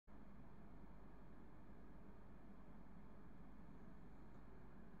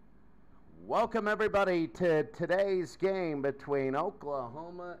Welcome everybody to today's game between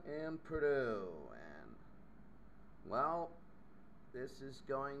Oklahoma and Purdue. And well, this is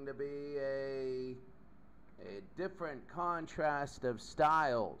going to be a different contrast of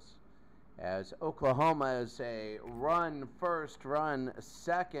styles, as Oklahoma is a run first, run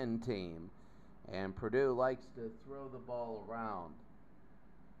second team, and Purdue likes to throw the ball around.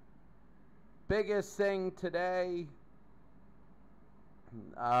 Biggest thing today,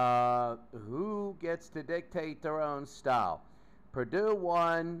 who gets to dictate their own style. Purdue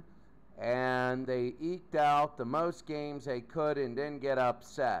won, and they eked out the most games they could and didn't get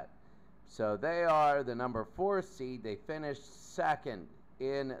upset. So they are the number 4 seed. They finished second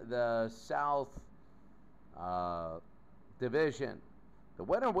in the South Division. The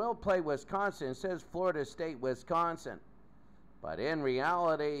winner will play Wisconsin. It says Florida State, Wisconsin. But in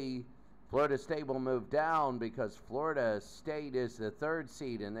reality, Florida State will move down because Florida State is the 3rd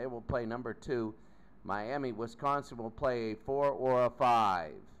seed, and they will play number 2. Miami, Wisconsin will play a 4 or a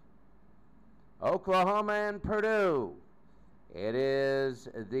 5. Oklahoma and Purdue. It is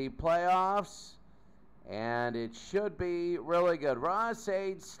the playoffs, and it should be really good.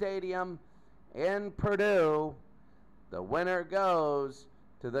 Ross-Ade Stadium in Purdue. The winner goes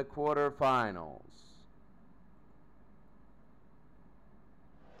to the quarterfinals.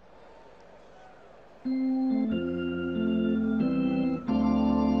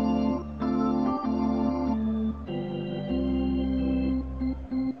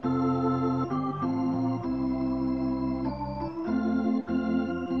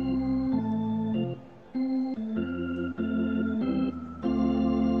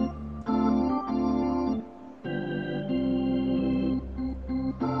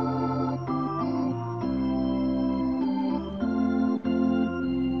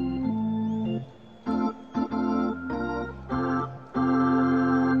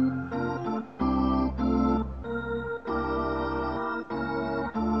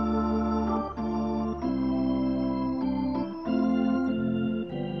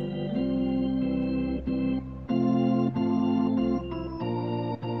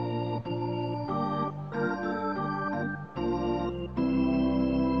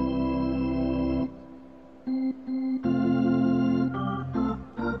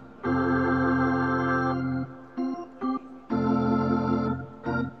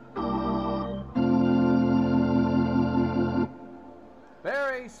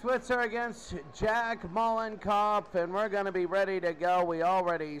 Switzer against Jack Mollenkopf, and we're going to be ready to go. We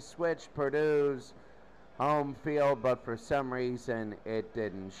already switched Purdue's home field, but for some reason it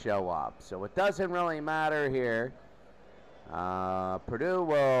didn't show up. So it doesn't really matter here. Purdue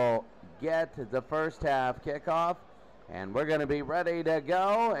will get the first half kickoff, and we're going to be ready to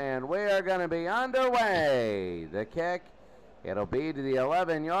go, and we are going to be underway. The kick, it'll be to the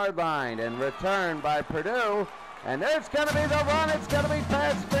 11-yard line and returned by Purdue. And there's going to be the run. It's going to be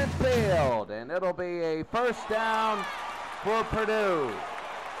past midfield. And it'll be a first down for Purdue.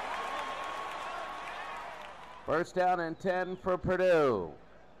 First down and 10 for Purdue.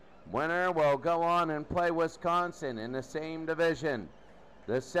 Winner will go on and play Wisconsin in the same division.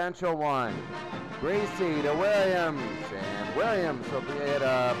 The Central one. Greasy to Williams. And Williams will be at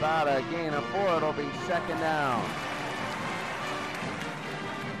about a gain of 4. It'll be second down.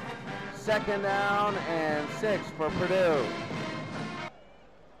 Second down and 6 for Purdue.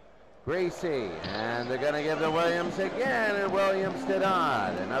 Greasy, and they're going to give to Williams again, and Williams did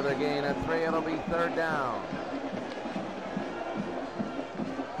not. Another gain of 3, it'll be third down.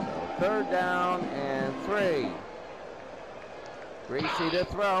 So third down and 3. Greasy to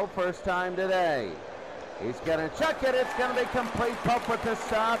throw, first time today. He's going to chuck it, it's going to be complete. Pope with the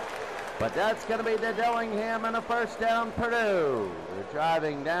stop. But that's going to be to Dillingham and a first down Purdue. They're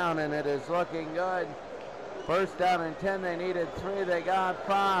driving down and it is looking good. First down and 10, they needed 3, they got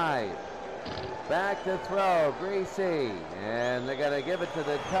 5. Back to throw, Greasy. And they're going to give it to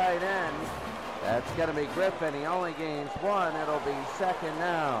the tight end. That's going to be Griffin, he only gains 1, it'll be second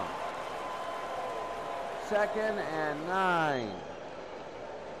down. Second and 9.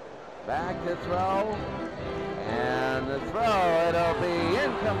 Back to throw. And the throw, it'll be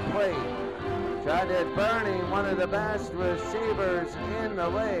incomplete. Tried it Bernie, one of the best receivers in the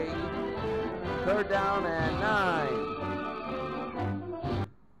league. Third down and 9.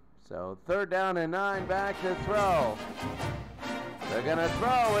 So third down and 9, back to throw. They're going to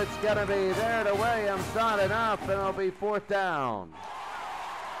throw, it's going to be there to Williams, not enough, and it'll be fourth down.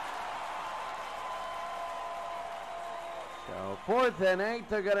 So 4th and 8,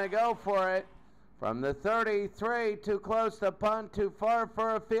 they're going to go for it. From the 33, too close to punt, too far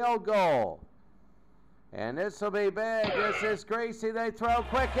for a field goal. And this will be big. This is Gracie. They throw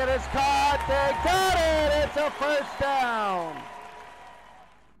quick. It is caught. They got it. It's a first down.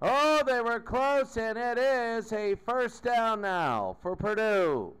 Oh, they were close, and it is a first down now for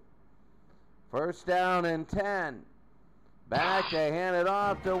Purdue. First down and 10. Back, they hand it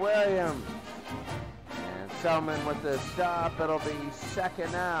off to Williams. And Selman with the stop. It'll be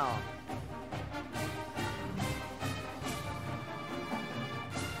second down.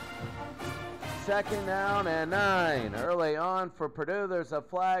 Second down and 9. Early on for Purdue. There's a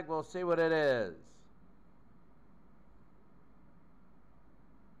flag. We'll see what it is.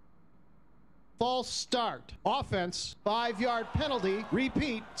 False start. Offense, 5-yard penalty.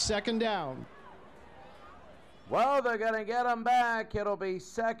 Repeat, second down. Well, they're going to get them back. It'll be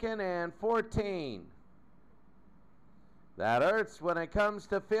second and 14. That hurts when it comes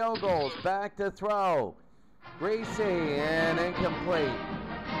to field goals. Back to throw. Greasy and incomplete.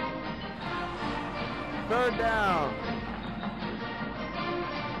 Third down.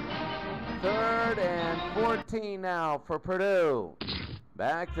 Third and 14 now for Purdue.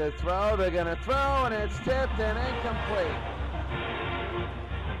 Back to throw. They're going to throw, and it's tipped and incomplete.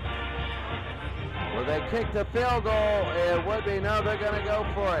 Will they kick the field goal? It would be. No, they're going to go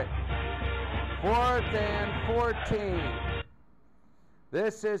for it. Fourth and 14.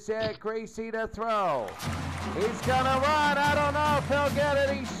 This is it. Gracie to throw. He's going to run. I don't know if he'll get it.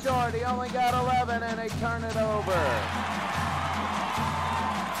 He's short. He only got 11, and they turn it over.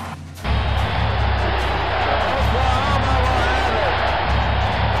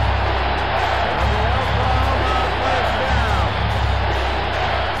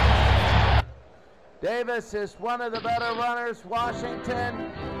 Davis is one of the better runners, Washington,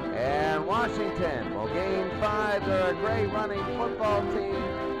 and Washington will gain 5. They're a great running football team.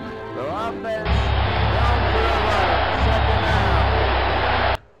 Their offense, known for the run. Second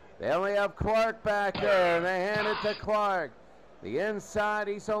down. They only have Clark back there, and they hand it to Clark. The inside,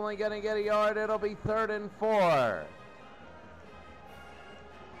 he's only going to get a yard. It'll be 3rd and 4.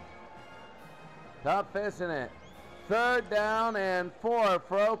 Tough, isn't it? Third down and 4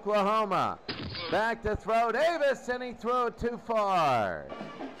 for Oklahoma. Back to throw Davis, and he threw it too far.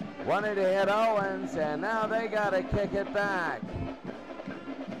 Wanted to hit Owens, and now they got to kick it back.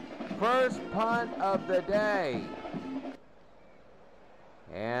 First punt of the day.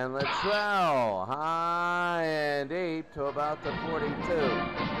 And Luttrell, high and deep to about the 42.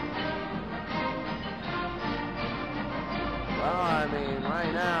 Well, I mean,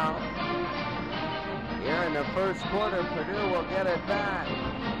 right now, here in the first quarter, Purdue will get it back.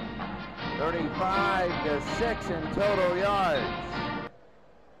 35-6 in total yards.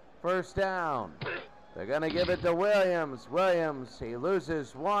 First down. They're going to give it to Williams. Williams, he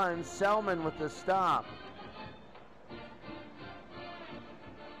loses 1. Selman with the stop.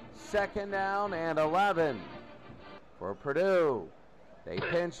 Second down and 11 for Purdue. They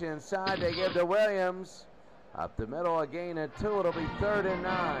pinch inside. They give to Williams. Up the middle, a gain of 2. It'll be 3rd and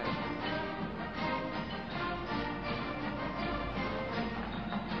 9.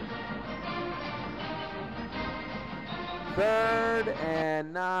 Third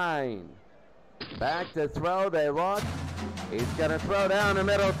and 9. Back to throw. They look. He's going to throw down the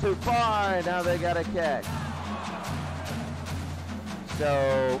middle too far, and now they got a kick.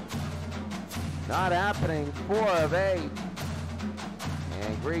 So, not happening. 4 of 8.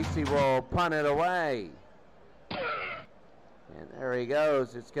 And Greasy will punt it away. And there he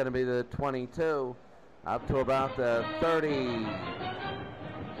goes. It's going to be the 22. Up to about the 30,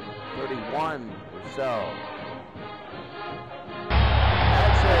 31 or so.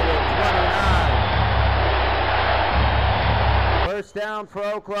 First down for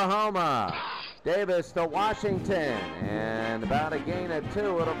Oklahoma. Davis to Washington, and about a gain of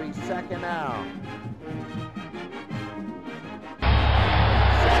 2. It'll be second down.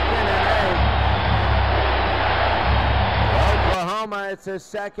 Second and 8. Oklahoma, it's a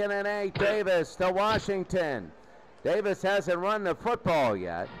second and 8. Davis to Washington. Davis hasn't run the football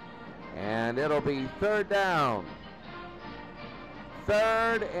yet, and it'll be third down.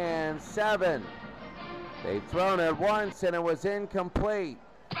 3rd and 7. They've thrown it once, and it was incomplete.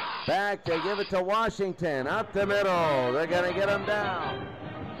 Back, they give it to Washington. Up the middle. They're going to get him down.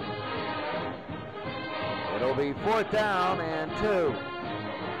 It'll be 4th down and 2.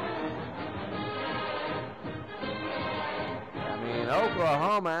 I mean,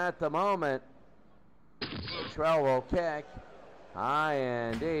 Oklahoma at the moment. Luttrell will kick. High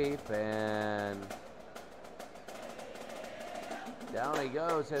and deep, and down he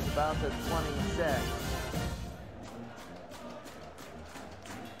goes at about the 26.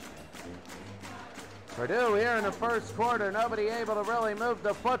 Purdue here in the first quarter, nobody able to really move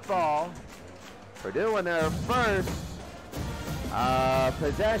the football. Purdue in their first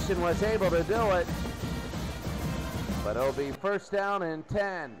possession was able to do it, but it'll be first down and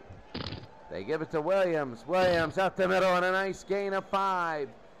 10. They give it to Williams. Williams up the middle and a nice gain of 5.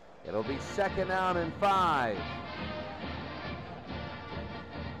 It'll be second down and 5.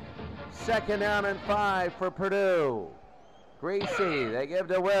 Second down and 5 for Purdue. Greasy, they give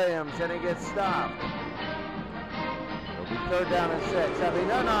to Williams and he gets stopped. It'll be third down and 6. I mean,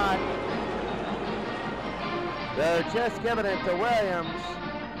 they're not. They're just giving it to Williams.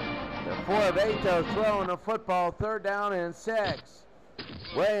 The 4 of 8 though, throwing the football, third down and 6.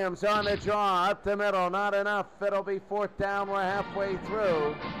 Williams on the draw, up the middle, not enough. It'll be fourth down. We're halfway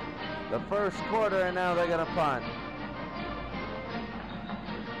through the first quarter, and now they're going to punt.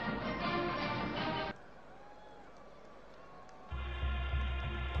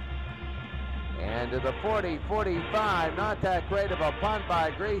 And to the 40-45, not that great of a punt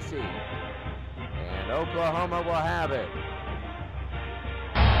by Greasy. And Oklahoma will have it.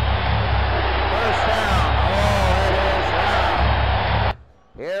 First down. Oh, it is now.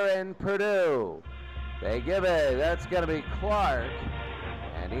 Here in Purdue. They give it. That's going to be Clark.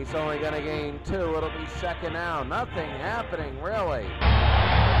 And he's only going to gain 2. It'll be second down. Nothing happening, really.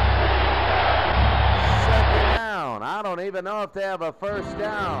 Second down. I don't even know if they have a first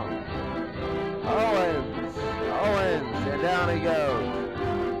down. Owens, and down he goes.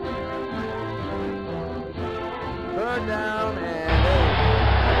 Third down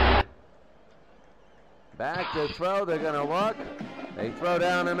and 8. Back to throw, they're going to look. They throw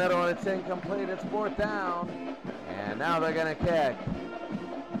down the middle and it's incomplete. It's fourth down. And now they're going to kick.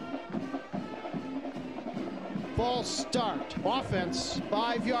 False start. Offense,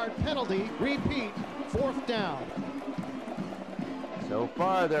 5-yard penalty. Repeat, fourth down. So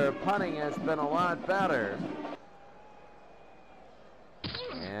far, their punting has been a lot better.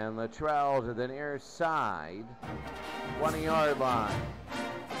 And Luttrell to the near side, 20-yard line.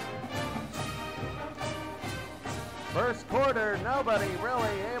 First quarter, nobody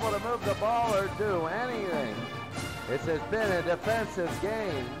really able to move the ball or do anything. This has been a defensive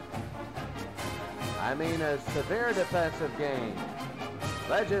game. I mean, a severe defensive game.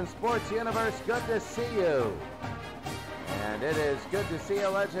 Legend Sports Universe, good to see you. And it is good to see a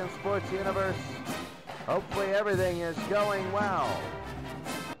Legend Sports Universe. Hopefully everything is going well.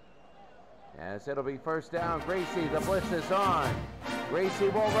 As it'll be first down, Gracie, the blitz is on. Gracie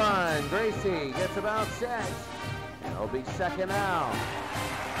will run. Gracie gets about 6. And it'll be second down.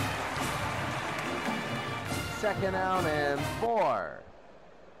 Second down and 4.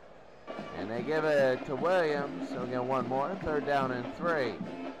 And they give it to Williams. He'll get one more. Third down and 3.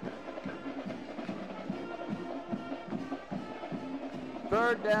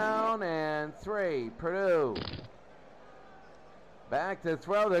 Third down and 3. Purdue. Back to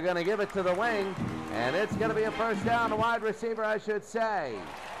throw. They're going to give it to the wing. And it's going to be a first down. A wide receiver, I should say.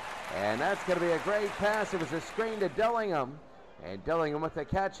 And that's going to be a great pass. It was a screen to Dillingham. And Dillingham with the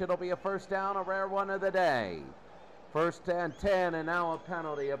catch. It'll be a first down, a rare one of the day. First and 10, and now a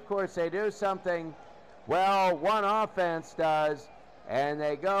penalty. Of course, they do something, well, one offense does, and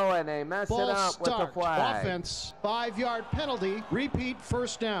they go and they mess Ball it up start. with the flag. Offense, 5-yard penalty. Repeat,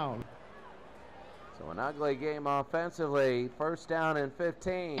 first down. So an ugly game offensively. First down and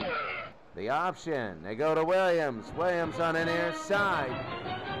 15. The option. They go to Williams. Williams on the near side.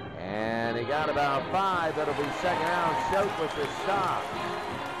 And he got about 5. That'll be second down. Choke with the stop.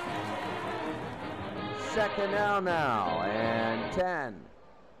 Second down now and 10.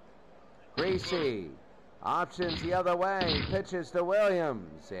 Greasy options the other way. Pitches to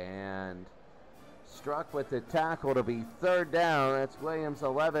Williams and struck with the tackle to be third down. That's Williams'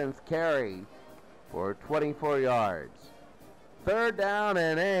 11th carry for 24 yards. Third down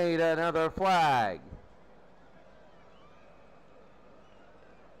and 8. Another flag.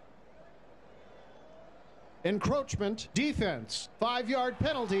 Encroachment, defense, 5-yard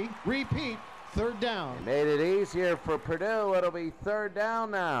penalty. Repeat, third down. Made it easier for Purdue. It'll be third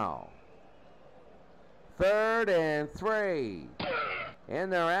down now. Third and 3. In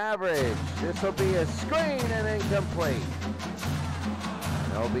their average. This will be a screen and incomplete.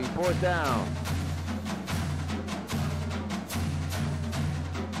 It'll be fourth down.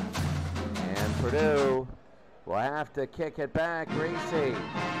 And Purdue will have to kick it back. Greasy.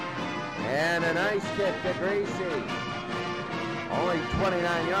 And a nice kick to Greasy. Only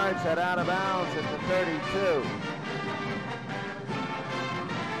 29 yards out of bounds at the 32.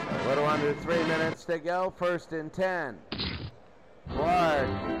 A little under 3 minutes to go. First and 10. Clark.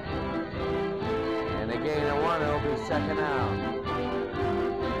 And a gain of 1. It'll be second down.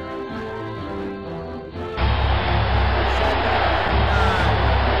 Second and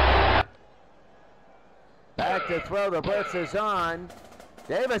 9. back to throw. The blitz is on.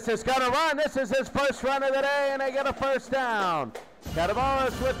 Davis is going to run. This is his first run of the day, and they get a first down.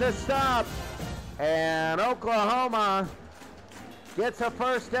 Catabolis with the stop, and Oklahoma gets a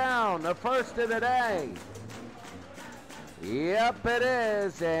first down, the first of the day. Yep, it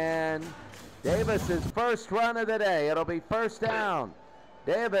is, and Davis's first run of the day. It'll be first down.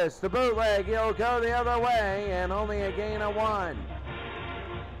 Davis, the bootleg, he'll go the other way, and only a gain of 1.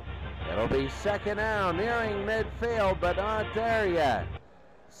 It'll be second down, nearing midfield, but not there yet.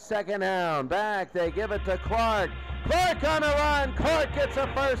 Second down, back, they give it to Clark. Clark on a run, Clark gets a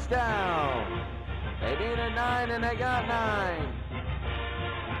first down. They needed 9, and they got 9.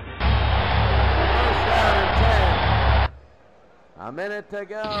 First down and 10. A minute to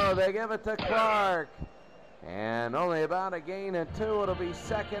go, they give it to Clark. And only about a gain of 2, it'll be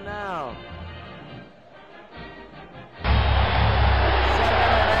second down. Second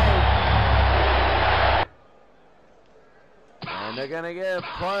and 8. And they're going to give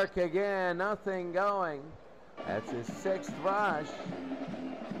Clark again, nothing going. That's his 6th rush.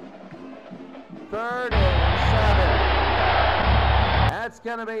 Third and 7. That's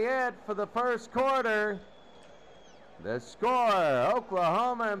going to be it for the first quarter. The score,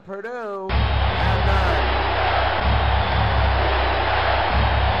 Oklahoma and Purdue have 9.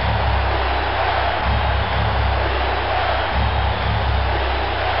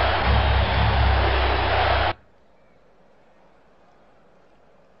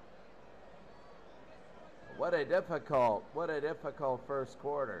 What a difficult first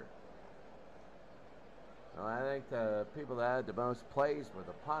quarter. Well, I think the people that had the most plays were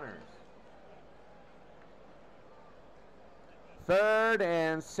the punters. Third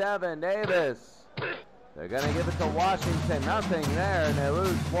and 7, Davis. They're going to give it to Washington. Nothing there, and they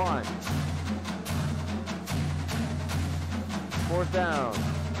lose 1. Fourth down.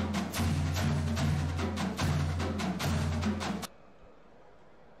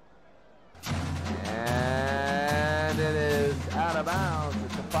 And it is out of bounds.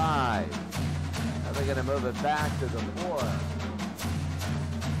 It's a 5. Now they're going to move it back to the 4.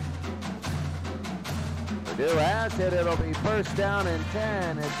 Purdue has it. It'll be first down and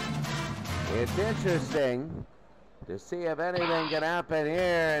 10. It's interesting to see if anything can happen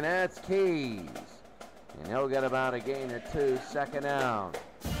here, and that's Keys. And he'll get about a gain or 2, second down.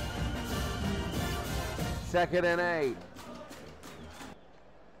 Second and 8.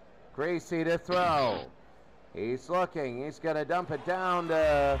 Gracie to throw. He's looking. He's going to dump it down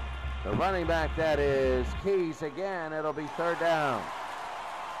to the running back. That is Keys again. It'll be third down.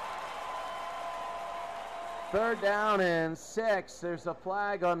 Third down and 6. There's a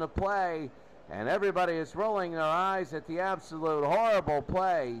flag on the play, and everybody is rolling their eyes at the absolute horrible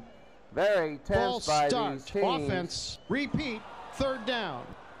play. Very tense by these teams. Offense, repeat, third down.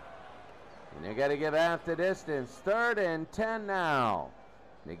 And you got to give half the distance. Third and 10 now.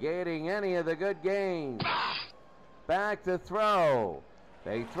 Negating any of the good gains. Back to throw.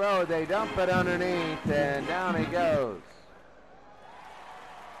 They throw, they dump it underneath, and down he goes.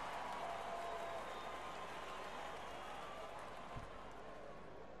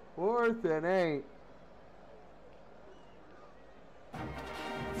 Fourth and 8.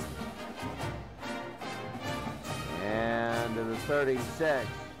 And to the 36.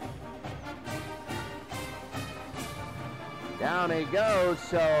 Down he goes,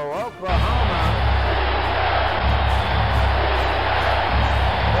 so Oklahoma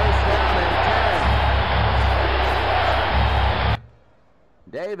first down and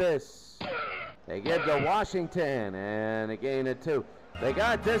 10. Davis, they give to Washington, and a gain of 2. They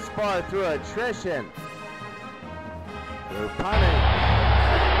got this far through attrition, through punting.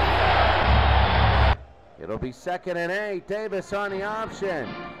 It'll be second and 8. Davis on the option.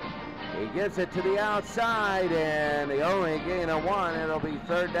 He gives it to the outside, and the only gain of 1. It'll be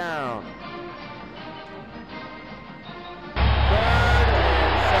third down. Third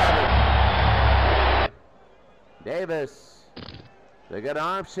and 7. Davis. They got an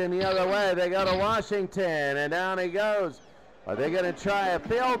option the other way. They go to Washington, and down he goes. Are they going to try a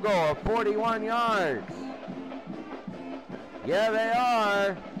field goal of 41 yards? Yeah, they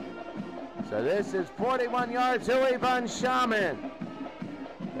are. So this is 41 yards. Huey Van Shaman.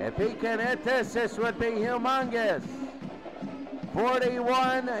 If he can hit this, this would be humongous.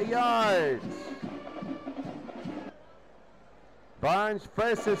 41 yards. Barnes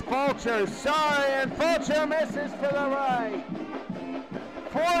versus Fulcher. Sorry, and Fulcher misses to the right.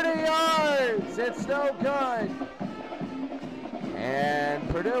 40 yards. It's no good. And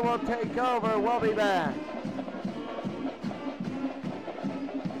Purdue will take over. We'll be back.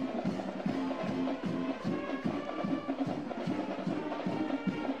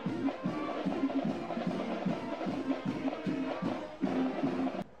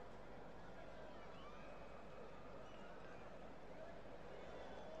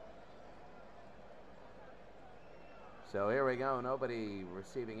 So here we go. Nobody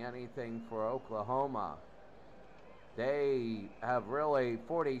receiving anything for Oklahoma. They have really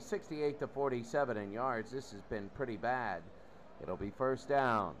 68 to 47 in yards. This has been pretty bad. It'll be first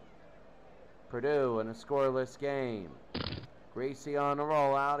down. Purdue in a scoreless game. Greasy on the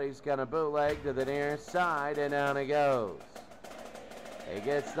rollout. He's going to bootleg to the near side, and down he goes. He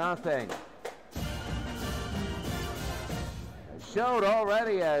gets nothing. Showed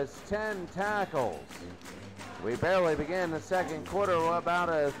already has 10 tackles. We barely began the second quarter. We're about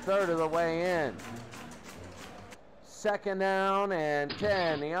a third of the way in. Second down and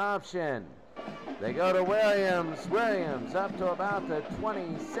 10, the option. They go to Williams. Williams up to about the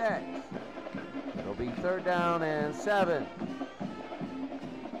 26. It'll be third down and 7.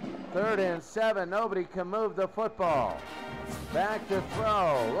 Third and 7. Nobody can move the football. Back to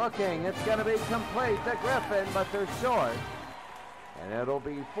throw. Looking. It's going to be complete to Griffin, but they're short. And it'll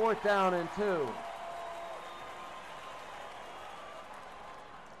be fourth down and 2.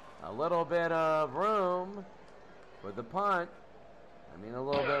 A little bit of room for the punt. I mean, a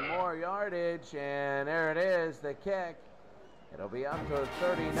little bit more yardage, and there it is, the kick. It'll be up to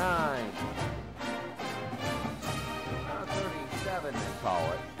 39. 37, they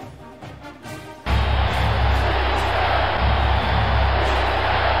call it.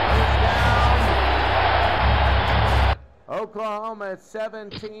 Oklahoma at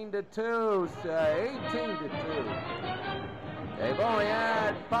 17 to 2, 18 to 2. They've only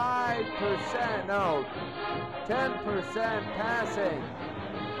had 5%, no, 10% passing,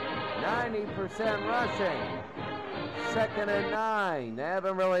 90% rushing. Second and 9. They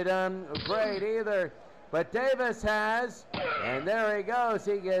haven't really done great either, but Davis has, and there he goes.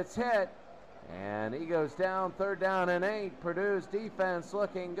 He gets hit, and he goes down. Third down and 8. Purdue's defense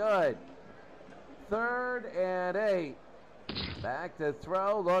looking good. Third and 8. Back to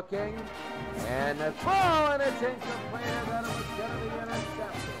throw, looking, and the throw, and it's incomplete. I thought it was going to be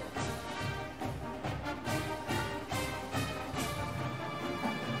intercepted.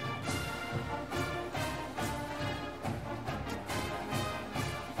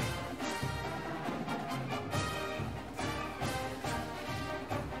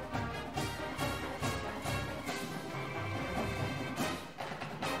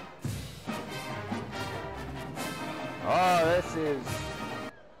 Oh,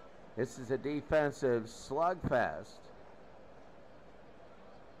 this is a defensive slugfest.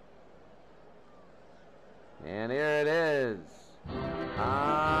 And here it is.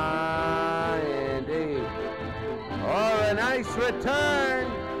 Indeed. Oh, a nice return.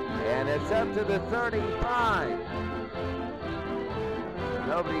 And it's up to the 35.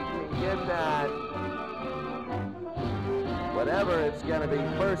 Nobody can get that. Whatever, it's going to be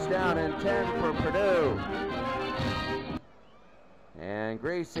first down and 10 for Purdue. And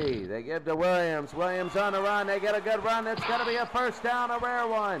Greasy, they give to Williams. Williams on the run. They get a good run. It's going to be a first down, a rare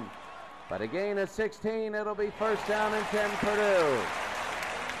one. But a gain of 16. It'll be first down and 10 Purdue.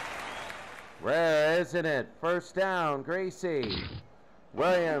 Rare, isn't it? First down, Greasy.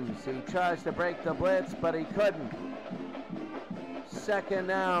 Williams, he tries to break the blitz, but he couldn't. Second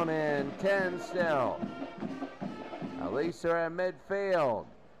down and 10 still. At least they're at midfield.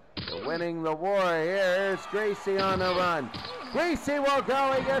 They're winning the war here. Here's Greasy on the run. Greasy will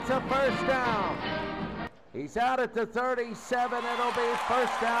go. He gets a first down. He's out at the 37. It'll be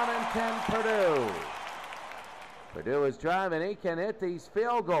first down and 10 Purdue. Purdue is driving. He can hit these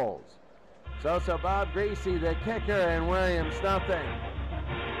field goals. It's also Bob Greasy, the kicker, and Williams nothing.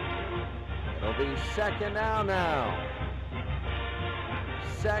 It'll be second down now.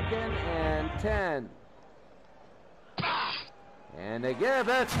 Second and 10. And they give.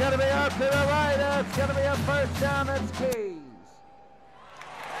 That's going to be up to the right. That's going to be a first down. That's Keys.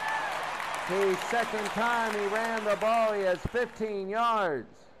 Keys, second time he ran the ball. He has 15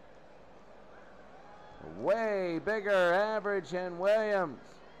 yards. Way bigger average than Williams.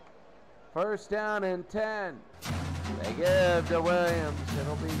 First down and 10. They give to Williams.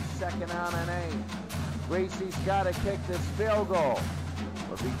 It'll be second down and 8. Greasy's got to kick this field goal.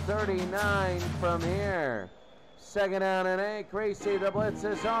 It'll be 39 from here. Second down and 8. Greasy, the blitz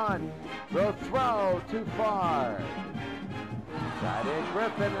is on. The throw too far. Got in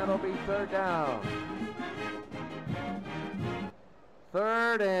Griffin. It'll be third down.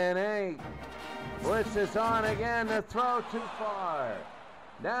 Third and 8. Blitz is on again. The throw too far.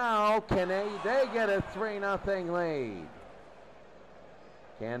 Now, can they get a 3-0 lead?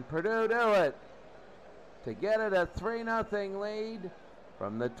 Can Purdue do it? To get it a 3-0 lead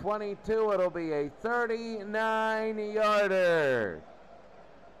from the 22, it'll be a 39-yarder.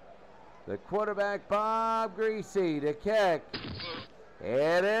 The quarterback, Bob Greasy, to kick.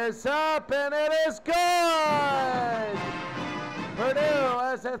 It is up and it is good! Purdue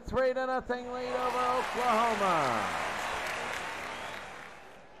has a 3-0 lead over Oklahoma.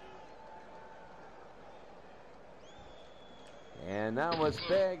 And that was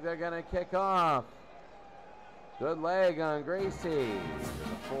big. They're going to kick off. Good leg on Greasy to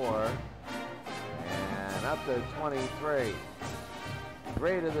the 4. And up to 23.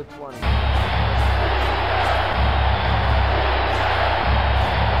 3 to the 20.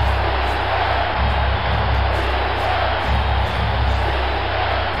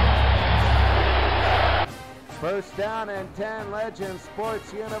 First down and 10, Legend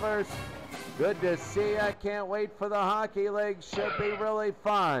Sports Universe. Good to see. I can't wait for the hockey league. Should be really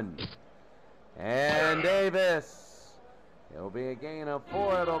fun. And Davis. It'll be a gain of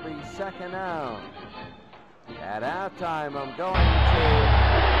 4. It'll be second down. At halftime,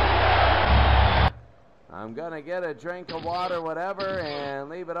 I'm going to get a drink of water, whatever, and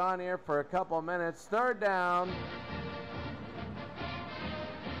leave it on here for a couple minutes. Third down.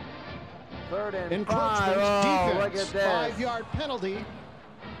 3rd and 5. Oh, look at this. 5-yard penalty.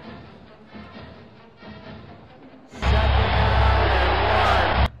 Second down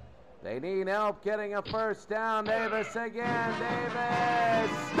and 1. They need help getting a first down. Davis again.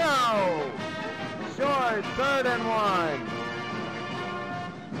 Davis. No. Short. 3rd and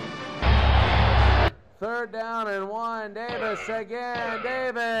 1. 3rd down and 1. Davis again.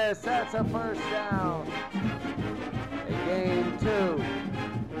 Davis. That's a first down. They gain 2.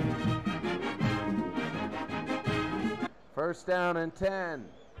 First down and 10.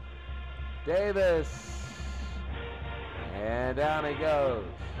 Davis. And down he goes.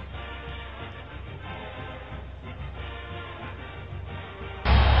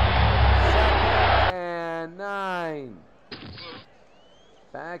 Second and 9.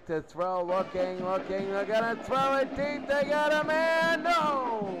 Back to throw, looking. They're going to throw it deep. They got a man.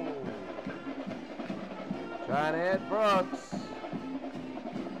 No. Trying to hit Brooks.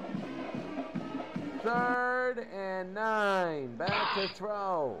 3rd and 9. Back to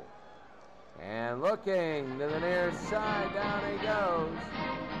throw. And looking to the near side. Down he goes.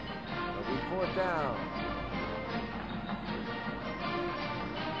 It'll be 4th down.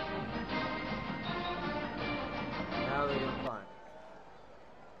 Now they're going to punt.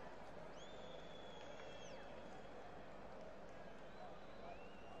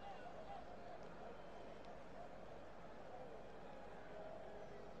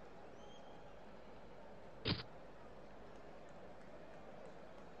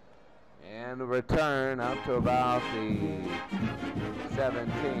 And the return up to about the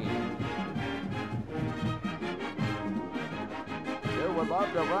 17. They would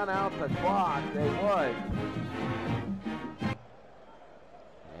love to run out the clock. They would.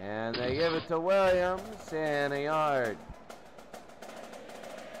 And they give it to Williams and a yard.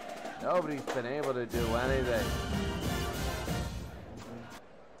 Nobody's been able to do anything.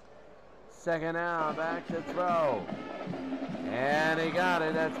 Second down, back to throw. And he got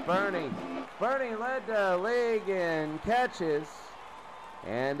it. That's Bernie. Bernie led the league in catches.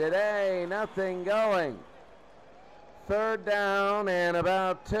 And today, nothing going. 3rd down and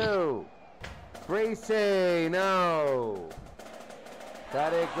about 2. Greasy, no.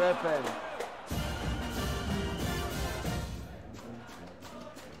 Teddy Griffin.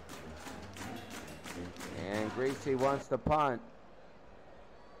 And Greasy wants to punt.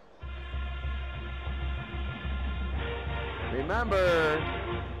 Remember,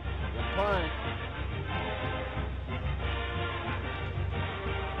 the punt.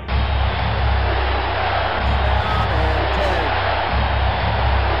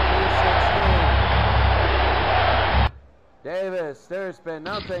 Davis, there's been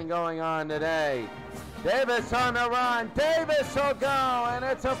nothing going on today. Davis on the run. Davis will go, and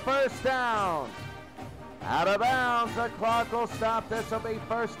it's a first down. Out of bounds, the clock will stop. This will be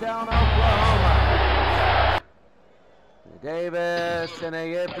first down, Oklahoma. Davis, and they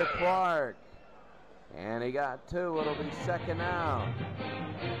give to Clark. And he got 2. It'll be second down.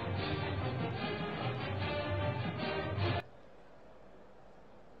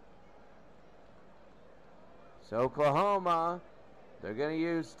 So Oklahoma, they're going to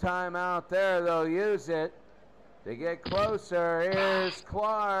use timeout there. They'll use it to get closer. Here's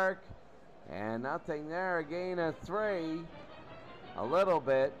Clark. And nothing there. A gain of 3. A little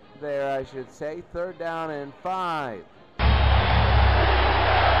bit there, I should say. 3rd down and 5.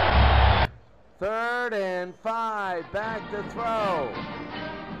 3rd and 5. Back to throw.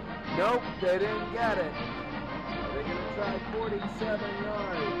 Nope, they didn't get it. They're going to try 47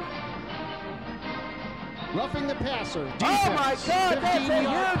 yards. Roughing the passer. Defense. Oh my God, that's a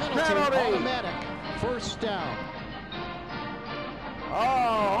huge penalty. Automatic. First down. Oh,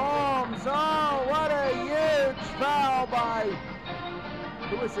 Holmes. Oh, what a huge foul by,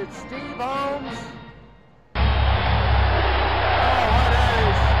 who is it, Steve Holmes? Oh, what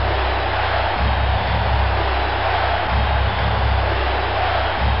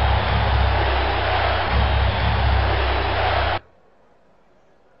is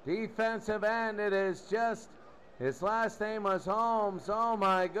defensive end. It is just, his last name was Holmes. Oh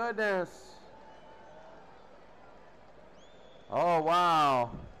my goodness. Oh wow.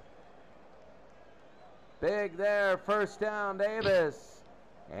 Big there, first down, Davis.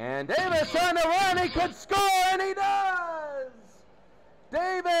 And Davis on the run, he could score, and he does!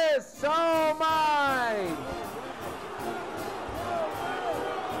 Davis, oh my!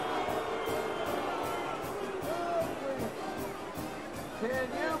 Can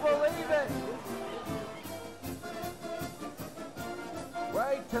you believe it?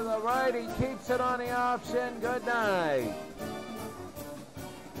 Right to the right, he keeps it on the option. Good night.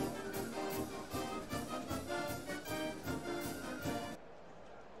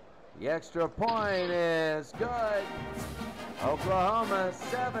 The extra point is good. Oklahoma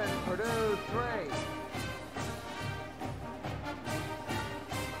 7, Purdue 3.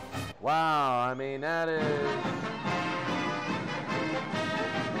 Wow, I mean, that is...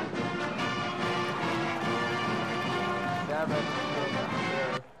 Seven,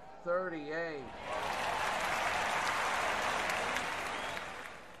 38.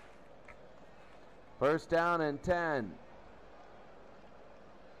 First down and 10.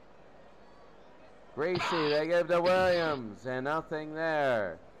 Gracie, they give to Williams, and nothing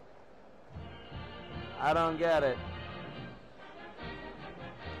there. I don't get it.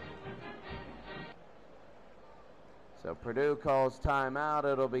 So Purdue calls timeout.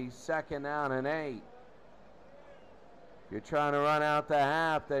 It'll be second down and 8. If you're trying to run out the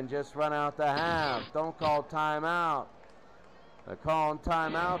half, then just run out the half. Don't call timeout. They're calling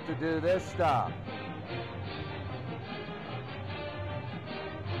timeout to do this stuff.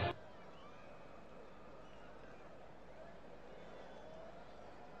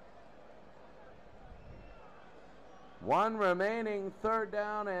 One remaining, third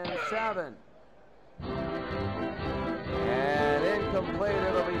down and 7. And incomplete,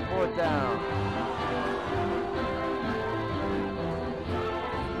 it'll be fourth down.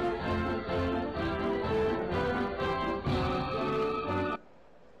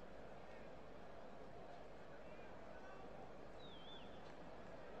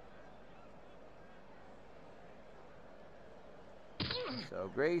 So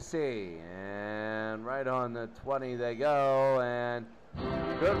Gracie, and right on the 20 they go, and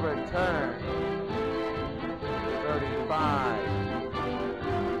good return. 35.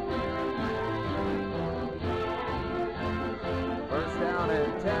 First down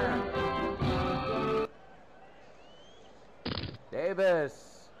and 10.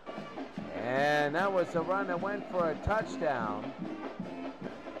 Davis, and that was a run that went for a touchdown.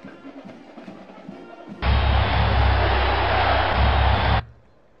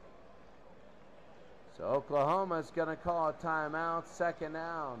 So Oklahoma's going to call a timeout, second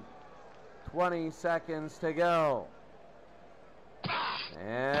down, 20 seconds to go.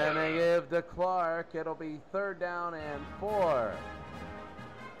 And they give to Clark. It'll be third down and 4.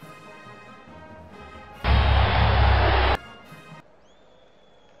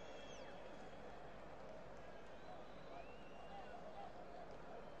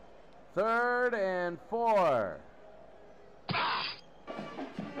 Third and 4.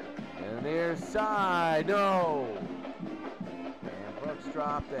 Near side, no. And Brooks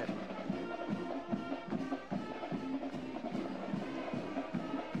dropped it.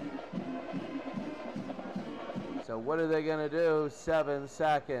 So what are they going to do? 7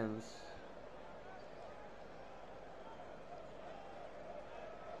 seconds.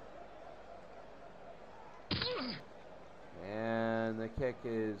 And the kick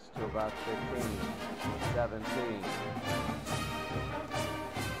is to about 15, 17.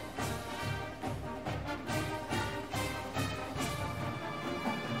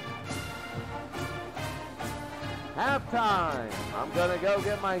 Halftime. I'm going to go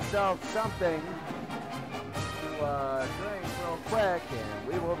get myself something to drink real quick, and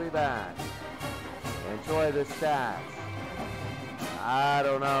we will be back. Enjoy the stats. I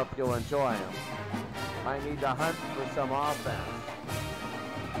don't know if you'll enjoy them. Might need to hunt for some offense.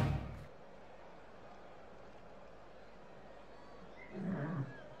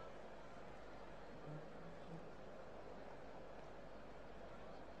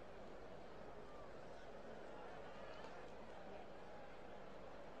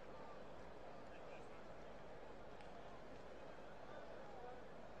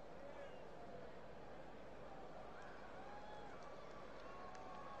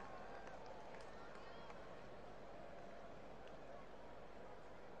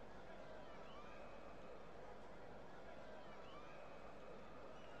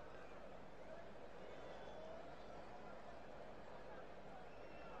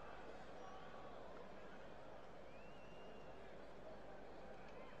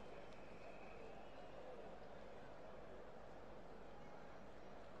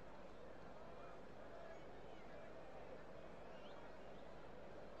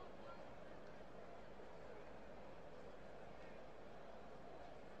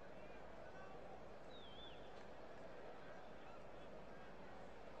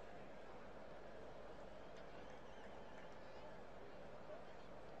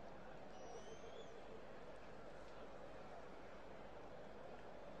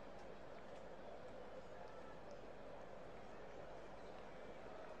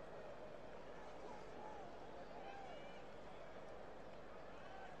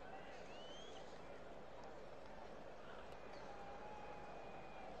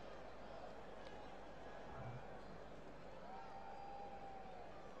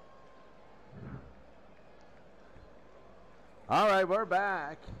 right, we're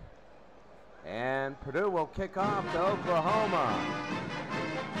back. And Purdue will kick off to Oklahoma.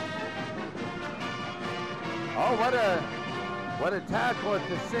 Oh, what a tackle at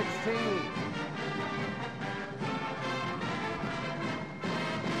the 16.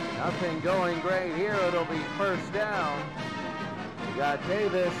 Nothing going great here. It'll be first down. You got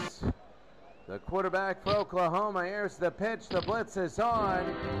Davis, the quarterback for Oklahoma. Here's the pitch. The blitz is on.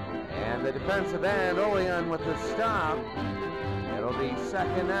 And the defensive end, Olean, with the stop. It'll be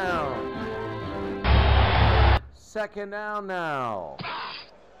second down. Second down now.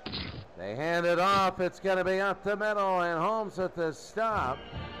 They hand it off. It's going to be up the middle, and Holmes with the stop.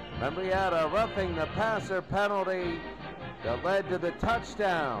 Remember, he had a roughing the passer penalty that led to the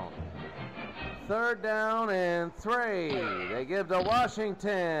touchdown. Third down and 3. They give to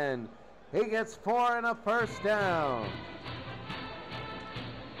Washington. He gets 4 and a first down.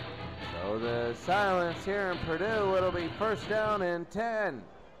 So the silence here in Purdue, it'll be first down and 10.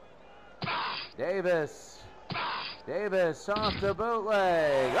 Davis off the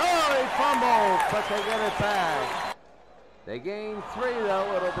bootleg. Oh, he fumbled, but they get it back. They gain 3,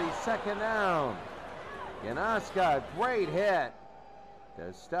 though. It'll be second down. Yanoska, great hit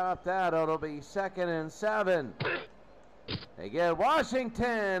to stop that. It'll be second and 7. They get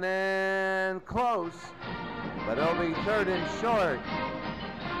Washington and close, but it'll be third and short.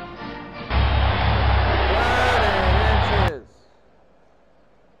 3rd and inches.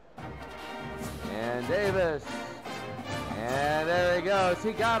 And Davis. And there he goes.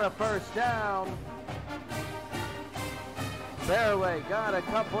 He got a first down. Barely got a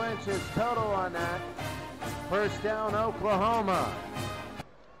couple inches total on that. First down, Oklahoma.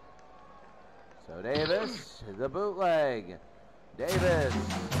 So Davis, the bootleg. Davis.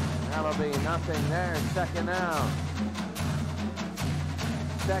 That'll be nothing there. Second down.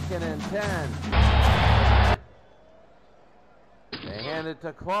 Second and 10. They hand it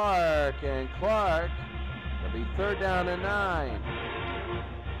to Clark, and Clark. It'll be third down and 9.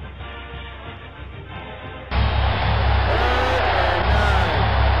 Third and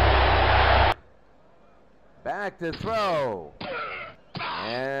 9. Back to throw.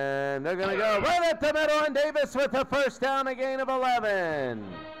 And they're going to go right at the middle, and Davis with the first down, a gain of 11.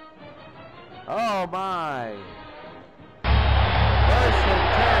 Oh, my. First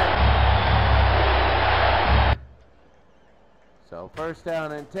and 10. So first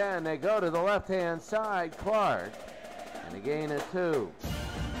down and 10. They go to the left-hand side, Clark, and a gain of 2.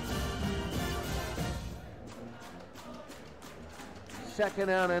 Second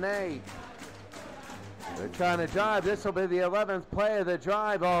down and 8. They're trying to drive. This will be the 11th play of the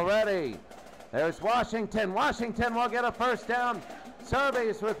drive already. There's Washington. Washington will get a first down.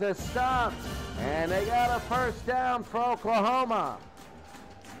 Surveys with the stop. And they got a first down for Oklahoma.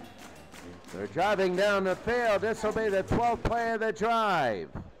 They're driving down the field. This will be the 12th play of the drive.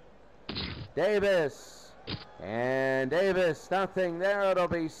 Davis. And Davis, nothing there. It'll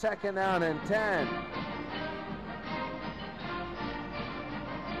be second down and 10.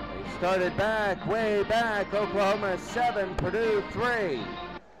 Started back, way back. Oklahoma 7, Purdue 3.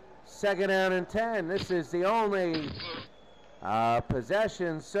 Second down and 10. This is the only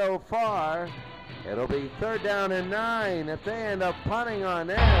possession so far. It'll be third down and 9 if they end up punting on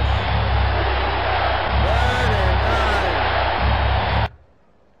this. Third and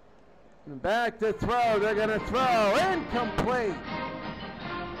 9. Back to throw. They're going to throw. Incomplete.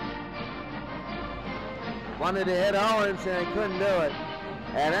 Wanted to hit Owens and they couldn't do it.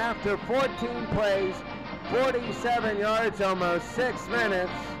 And after 14 plays, 47 yards, almost 6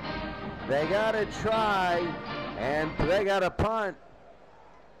 minutes, they got to try, and they got to punt.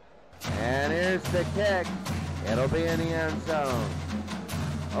 And here's the kick. It'll be in the end zone.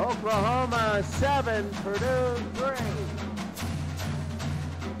 Oklahoma 7, Purdue 3.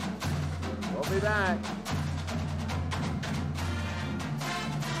 We'll be back.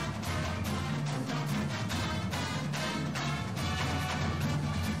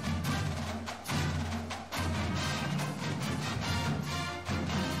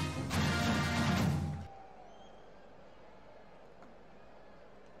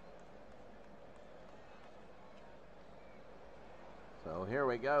 So here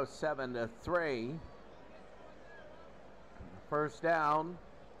we go, 7-3. First down.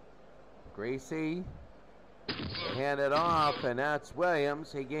 Gracie. They hand it off, and that's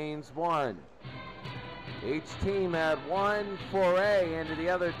Williams. He gains 1. Each team had 1 foray into the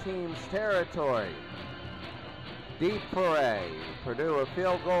other team's territory. Deep foray. Purdue a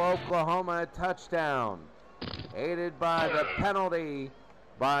field goal, Oklahoma a touchdown. Aided by the penalty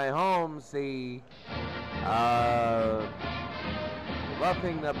by Holmes, the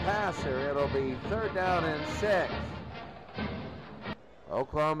roughing the passer. It'll be third down and 6.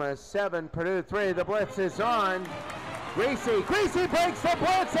 Oklahoma 7, Purdue 3. The blitz is on. Greasy breaks the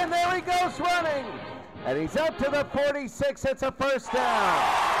blitz, and there he goes running. And he's up to the 46. It's a first down.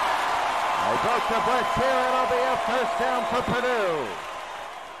 They broke the blitz here. It'll be a first down for Purdue.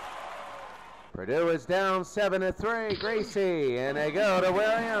 Purdue is down 7-3. Greasy, and they go to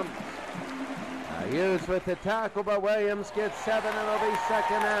Williams. Hughes with the tackle, but Williams gets 7, and it'll be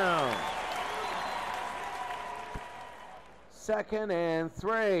second down. 2nd and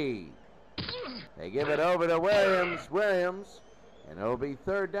 3. They give it over to Williams, and it'll be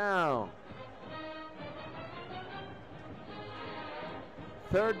third down.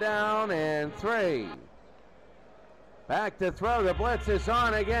 3rd down and 3. Back to throw. The blitz is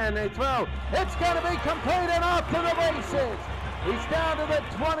on again. They throw. It's going to be complete and off to the races. He's down to the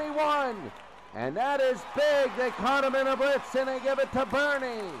 21. And that is big. They caught him in a blitz, and they give it to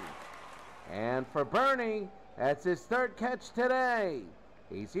Bernie. And for Bernie, that's his 3rd catch today.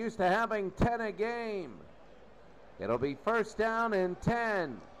 He's used to having 10 a game. It'll be first down and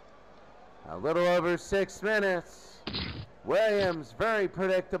 10. A little over 6 minutes. Williams, very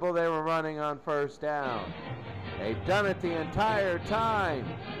predictable. They were running on first down. They've done it the entire time.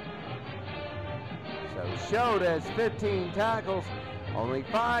 So showed as 15 tackles. Only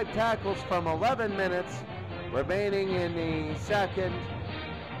 5 tackles from 11 minutes remaining in the second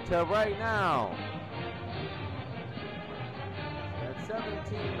to right now. At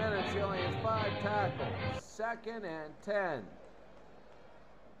 17 minutes, he only has 5 tackles. 2nd and 10.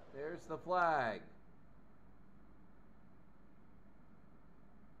 There's the flag.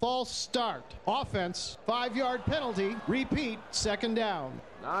 False start. Offense, 5-yard penalty. Repeat, 2nd down.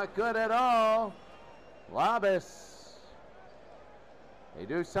 Not good at all. Labus. They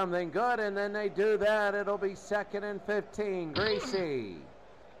do something good, and then they do that. It'll be 2nd and 15.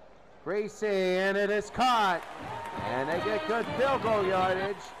 Greasy, and it is caught. And they get good field goal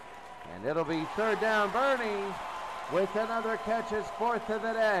yardage. And it'll be 3rd down. Bernie with another catch, his 4th of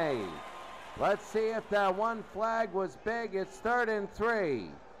the day. Let's see if that one flag was big. It's 3rd and 3.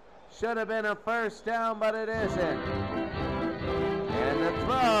 Should have been a first down, but it isn't. And the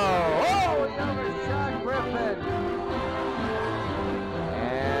throw. Oh, he overshot Griffin.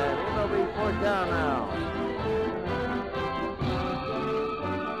 And it'll be 4th down now.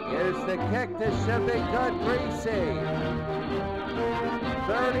 Here's the kick. This should be good. Greasy.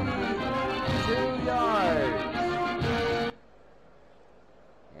 32 yards.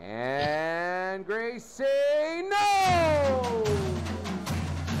 And Greasy, no!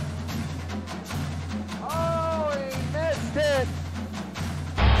 Oh, he missed it.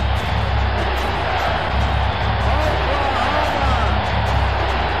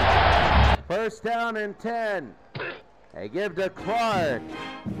 Oklahoma. First down and 10. They give to Clark.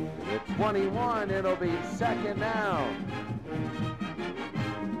 With 21, it'll be 2nd down.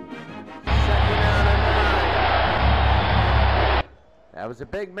 2nd down and 9. That was a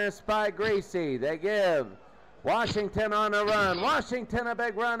big miss by Greasy. They give Washington on a run. Washington a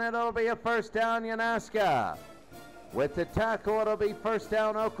big run. It'll be a first down, Yanaska. With the tackle, it'll be first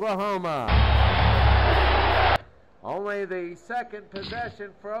down, Oklahoma. Only the 2nd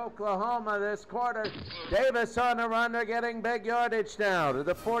possession for Oklahoma this quarter. Davis on the run. They're getting big yardage now to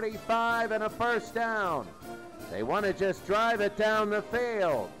the 45 and a first down. They want to just drive it down the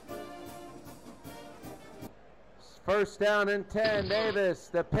field. First down and 10. Davis,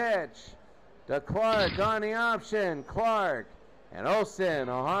 the pitch to Clark on the option. Clark and Olsen,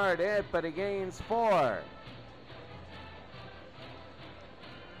 a hard hit, but he gains 4.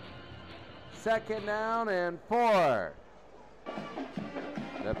 2nd down and 4.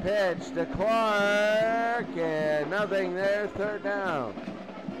 The pitch to Clark, and nothing there. 3rd down.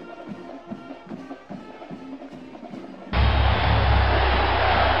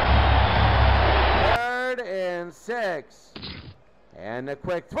 And 6. And the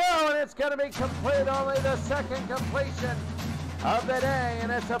quick throw, and it's going to be complete. Only the 2nd completion of the day,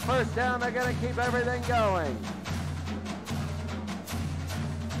 and it's a first down. They're going to keep everything going.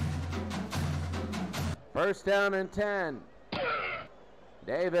 First down and 10.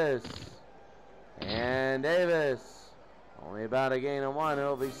 Davis. And Davis. Only about a gain of 1.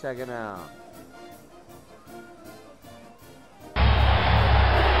 It'll be 2nd down.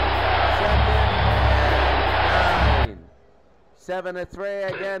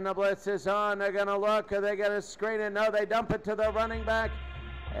 7-3 again. The blitz is on. They're going to look. Are they going to screen it? No, they dump it to the running back.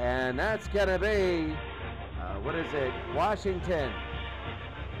 And that's going to be, Washington.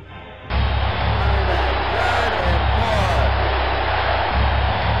 Running back, 3rd and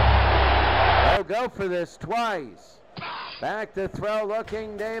 4. They'll go for this twice. Back to throw,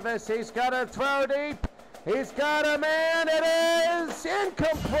 looking Davis. He's got to throw deep. He's got a man. It is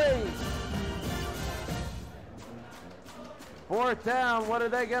incomplete. Fourth down. What are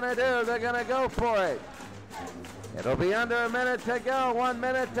they going to do? They're going to go for it. It'll be under a minute to go. 1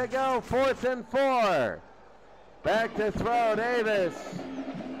 minute to go. 4th and 4. Back to throw, Davis.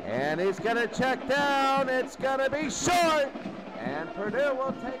 And he's going to check down. It's going to be short. And Purdue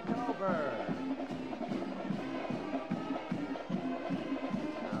will take over.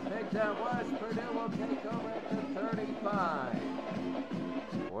 How big that was, Purdue will take over at the 35.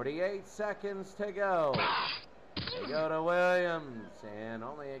 48 seconds to go. They go to Williams, and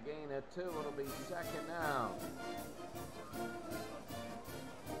only a gain of 2. It'll be second down.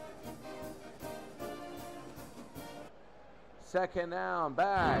 Second down,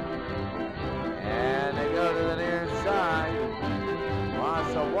 back. And they go to the near side.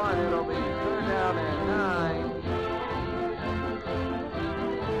 Loss of 1, it'll be 3rd down and 9.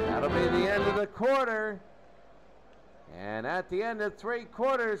 That'll be the end of the quarter. And at the end of 3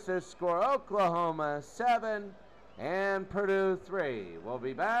 quarters, the score Oklahoma 7 and Purdue 3. We'll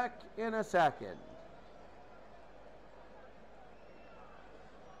be back in a second.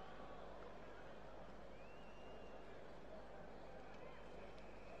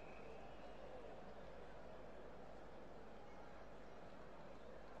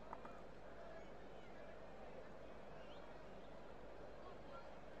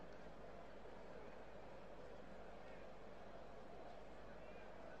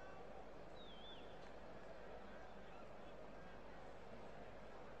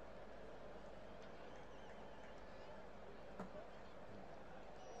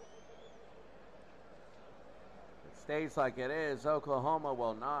 Stays like it is, Oklahoma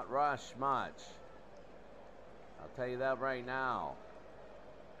will not rush much. I'll tell you that right now.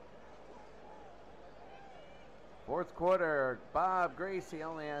 4th quarter, Bob Greasy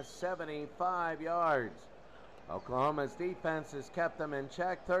only has 75 yards. Oklahoma's defense has kept them in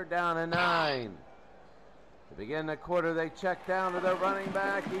check. 3rd down and 9. To begin the quarter, they check down to their running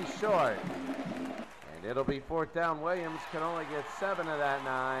back. He's short. And it'll be 4th down. Williams can only get 7 of that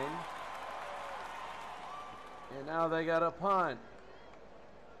 9. And now they got a punt.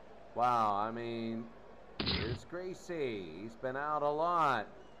 Wow, I mean, here's Gracie. He's been out a lot.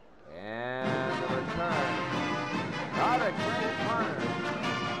 And the return. Not a great punter.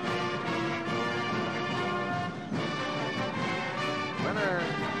 Winner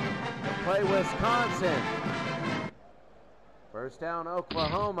to play Wisconsin. 1st down,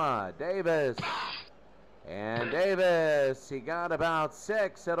 Oklahoma. Davis. And Davis, he got about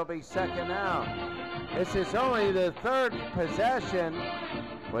 6. It'll be 2nd down. This is only the 3rd possession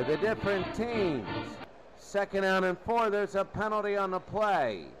for the different teams. 2nd down and 4. There's a penalty on the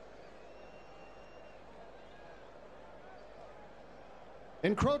play.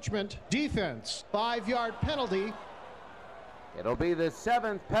 Encroachment, defense, 5-yard penalty. It'll be the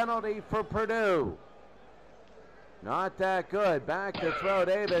 7th penalty for Purdue. Not that good. Back to throw,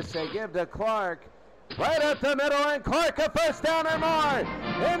 Davis. They give to Clark. Right up the middle, and Clark a 1st down or more.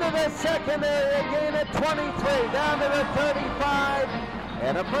 Into the secondary, a gain of 23, down to the 35,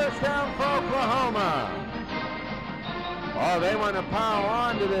 and a 1st down for Oklahoma. Oh, they want to pile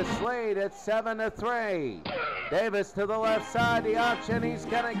on to this lead at 7-3. Davis to the left side, the option, he's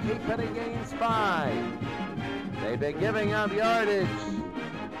going to keep it, he gains 5. They've been giving up yardage.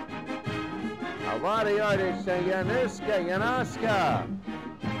 A lot of yardage to Yanoska.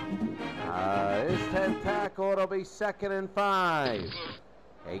 His 10th tackle, it'll be 2nd and 5.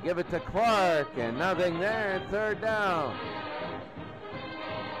 They give it to Clark, and nothing there, 3rd down.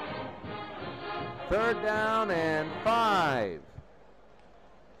 3rd down and 5.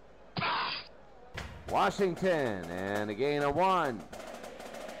 Washington, and a gain of 1.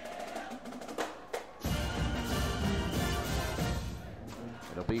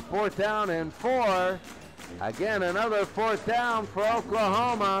 It'll be 4th down and 4. Again, another 4th down for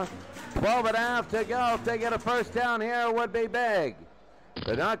Oklahoma. 12.5 to go. If they get a 1st down here, it would be big.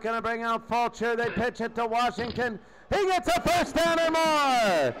 They're not going to bring out Fulcher. They pitch it to Washington. He gets a 1st down or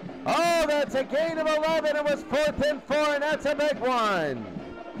more. Oh, that's a gain of 11. It was 4th and 4, and that's a big one.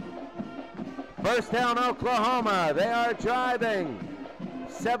 1st down, Oklahoma. They are driving.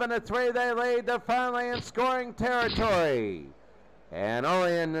 7-3, they lead. They're finally in scoring territory. And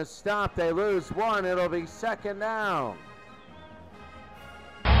only in the stop, they lose 1. It'll be 2nd down.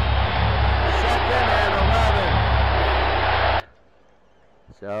 2nd and 11.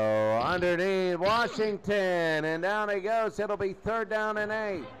 So underneath Washington, and down he goes. It'll be 3rd down and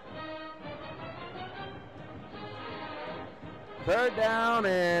 8. 3rd down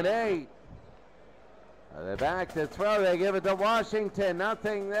and 8. They're back to throw. They give it to Washington.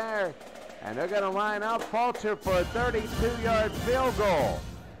 Nothing there. And they're going to line out Fulcher for a 32-yard field goal.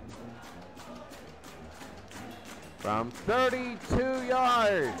 From 32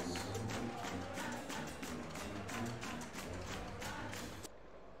 yards.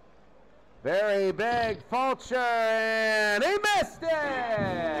 Very big Fulcher, and he missed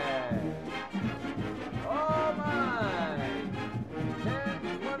it! Oh my!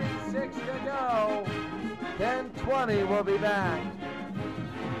 10:26 to go. 10:20 will be back.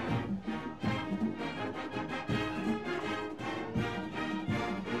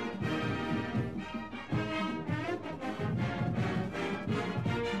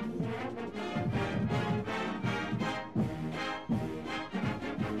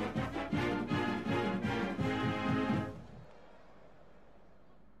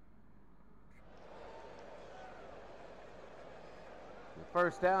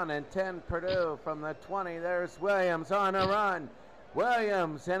 First down and 10 Purdue from the 20. There's Williams on a run.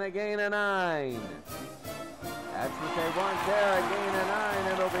 Williams and a gain of 9. That's what they want there, a gain of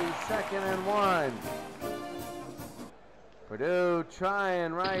 9. It'll be 2nd and 1. Purdue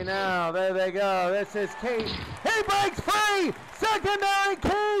trying right now. There they go. This is Keys. He breaks free. Secondary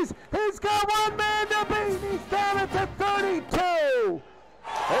Keys. He's got one man to beat. He's down at the 32. They're going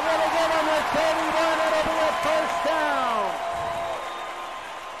to get him to 31. It'll be a first down.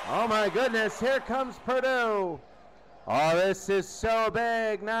 Oh my goodness, here comes Purdue. Oh, this is so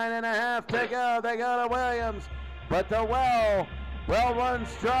big. 9.5 to go. They go to Williams, but the well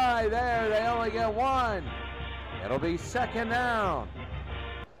runs dry there. They only get 1. It'll be 2nd down.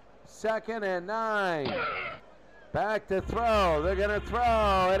 2nd and 9. Back to throw. They're going to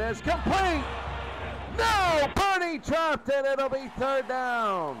throw. It is complete. No, Bernie dropped it. It'll be 3rd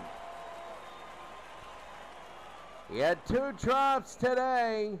down. He had 2 drops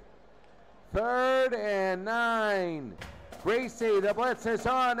today. 3rd and 9. Greasy, the blitz is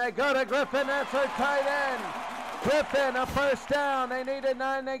on. They go to Griffin. That's her tight end. Griffin, a first down. They needed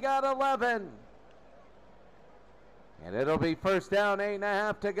 9. They got 11. And it'll be first down.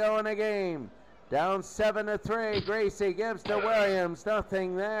 8.5 to go in the game. Down 7-3. Gracie gives to Williams.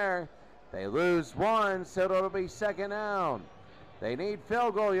 Nothing there. They lose 1, so it'll be 2nd down. They need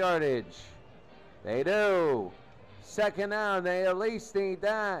field goal yardage. They do. 2nd down, they at least need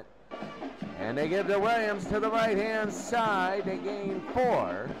that. And they give to Williams to the right-hand side. They gain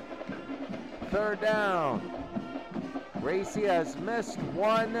 4. 3rd down. Gracie has missed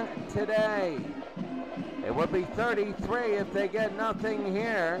 1 today. It would be 33 if they get nothing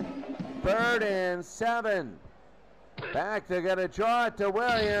here. 3rd and 7. Back, they're going to draw it to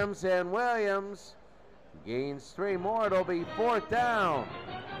Williams, and Williams gains 3 more. It'll be 4th down.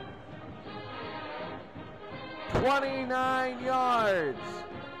 29 yards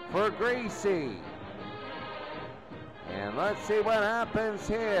for Greasy. And let's see what happens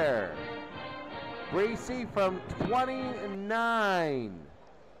here. Greasy from 29.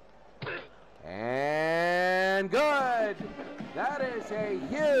 And good. That is a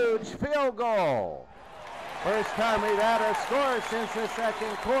huge field goal. First time we've had a score since the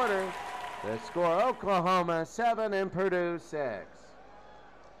 2nd quarter. The score, Oklahoma 7 and Purdue 6.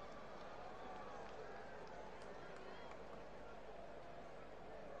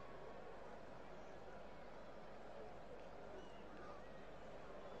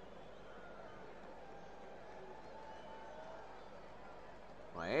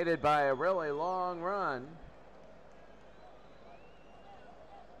 Aided by a really long run.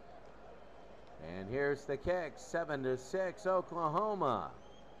 And here's the kick, 7-6, Oklahoma.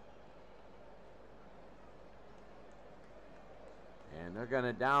 And they're going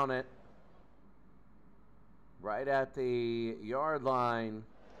to down it right at the yard line.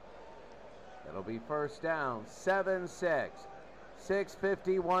 It'll be first down, 7-6,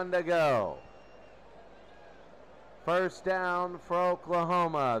 6:51 to go. First down for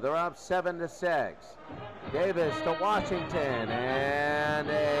Oklahoma. They're up 7-6. Davis to Washington, and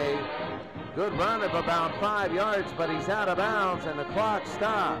a good run of about 5 yards, but he's out of bounds, and the clock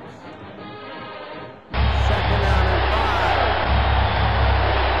stops. 2nd down and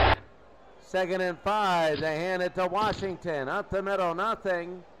 5. 2nd and 5. They hand it to Washington. Up the middle,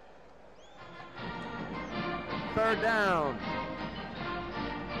 nothing. 3rd down.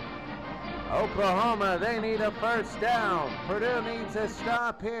 Oklahoma, they need a first down. Purdue needs a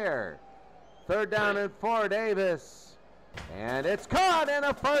stop here. 3rd down and 4, Davis. And it's caught, and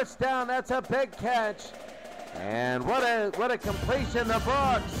a first down. That's a big catch. And what a completion to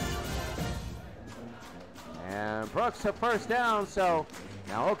Brooks. And Brooks a first down, so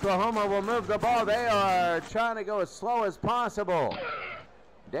now Oklahoma will move the ball. They are trying to go as slow as possible.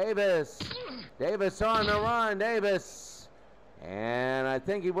 Davis on the run, Davis. And I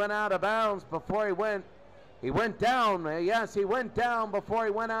think he went out of bounds before he went down. Yes, he went down before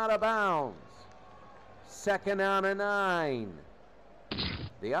he went out of bounds. 2nd down and 9.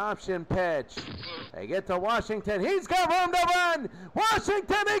 The option pitch. They get to Washington. He's got room to run.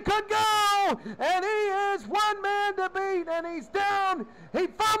 Washington, he could go. And he is one man to beat. And he's down. He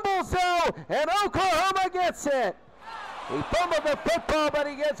fumbles though. And Oklahoma gets it. He fumbled the football, but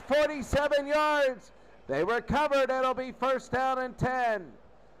he gets 47 yards. They recovered. It'll be 1st down and 10.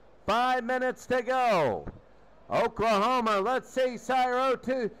 5 minutes to go. Oklahoma, let's see. Sire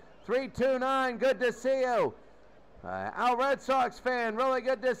 0329, good to see you. Al Red Sox fan, really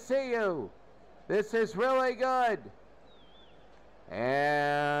good to see you. This is really good.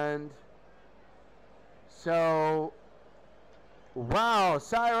 And so, wow,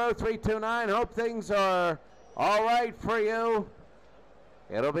 Sire 0329, hope things are all right for you.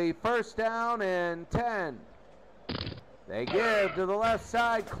 It'll be 1st down and 10. They give to the left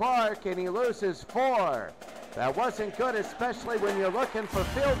side, Clark, and he loses 4. That wasn't good, especially when you're looking for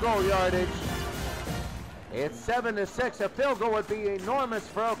field goal yardage. It's 7-6. A field goal would be enormous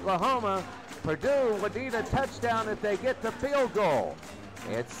for Oklahoma. Purdue would need a touchdown if they get the field goal.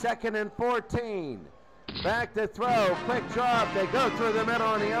 It's 2nd and 14. Back to throw, quick drop. They go through the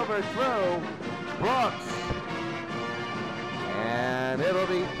middle and he overthrew Brooks. And it'll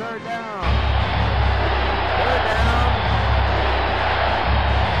be 3rd down.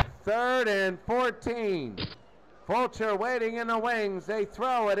 3rd and 14. Fulcher waiting in the wings. They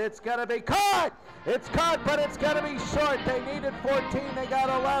throw it. It's going to be caught. It's caught, but it's going to be short. They needed 14. They got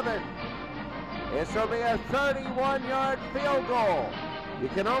 11. This will be a 31-yard field goal. You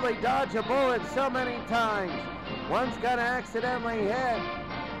can only dodge a bullet so many times. One's going to accidentally hit.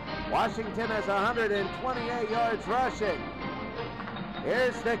 Washington has 128 yards rushing.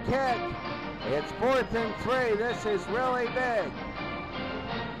 Here's the kick. It's 4th and 3. This is really big.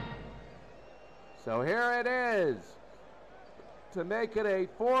 So here it is to make it a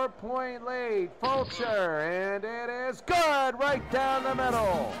 4-point lead. Fulcher, and it is good right down the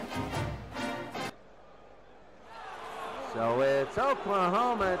middle. So it's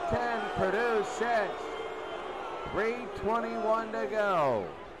Oklahoma 10, Purdue 6. 3:21 to go.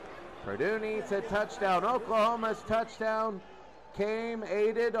 Purdue needs a touchdown. Oklahoma's touchdown came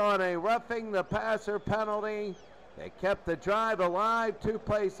aided on a roughing the passer penalty. They kept the drive alive. 2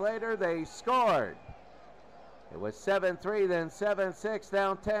 plays later, they scored. It was 7-3, then 7-6,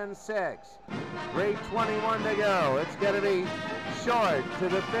 down 10-6. 3:21 to go. It's going to be short to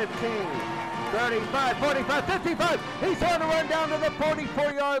the 15, 35, 45, 55. He's on the run down to the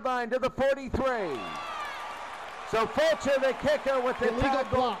 44-yard line, to the 43. So Fulcher, the kicker, with the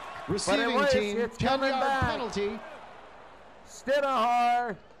tackle. Block. Receiving team, it's coming 10-yard back. penalty.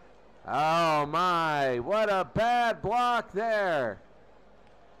 Stidahar. Oh my, what a bad block there.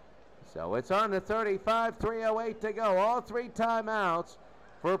 So it's on the 35, 3:08 to go. All 3 timeouts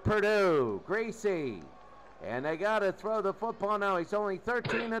for Purdue. Greasy. And they got to throw the football now. He's only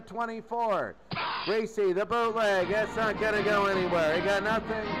 13 of 24. Greasy, the bootleg. That's not going to go anywhere. He got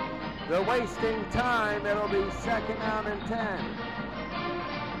nothing. They're wasting time. It'll be 2nd down and 10.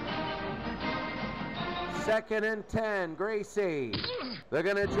 2nd and 10, Gracie. They're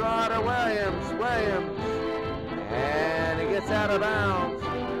going to draw to Williams. And he gets out of bounds.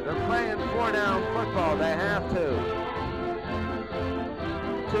 They're playing 4-down football. They have to.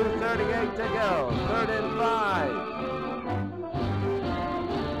 2:38 to go. 3rd and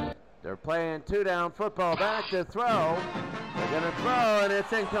 5. They're playing 2-down football. Back to throw. They're going to throw, and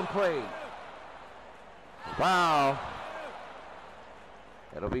it's incomplete. Wow.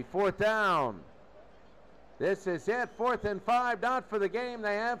 It'll be 4th down. This is it, 4th and 5, not for the game.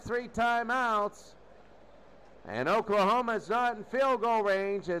 They have 3 timeouts. And Oklahoma's not in field goal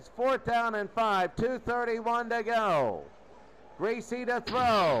range. It's 4th down and 5, 2:31 to go. Greasy to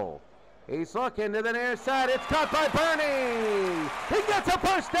throw. He's looking to the near side. It's caught by Bernie. He gets a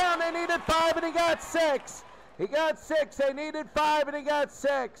 1st down. They needed 5, and he got 6. He got 6. They needed 5, and he got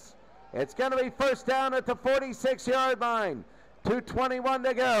 6. It's going to be 1st down at the 46-yard line. 2:21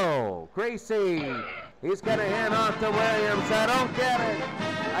 to go. Greasy. He's going to hand off to Williams. I don't get it.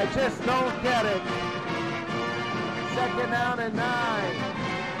 I just don't get it. 2nd down and 9.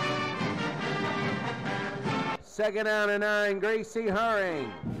 2nd down and 9. Greasy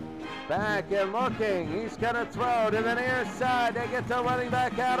hurrying. Back and looking. He's going to throw to the near side. They get the running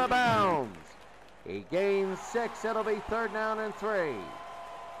back out of bounds. He gains 6. It'll be 3rd down and 3.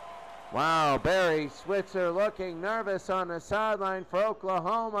 Wow, Barry Switzer looking nervous on the sideline for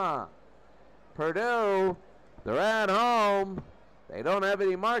Oklahoma. Purdue, they're at home. They don't have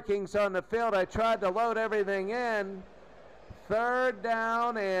any markings on the field. I tried to load everything in. third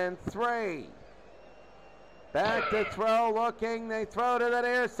down and 3. Back to throw, looking, they throw to the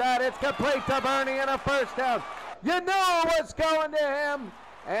near side, it's complete to Bernie and a first down. You know it was going to him,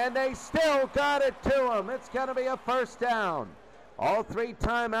 and they still got it to him. It's going to be a first down. All 3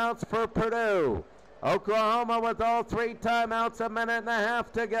 timeouts for Purdue. Oklahoma with all 3 timeouts, 1.5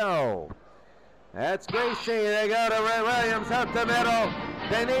 minutes to go. That's Greasy, they go to Ray Williams up the middle.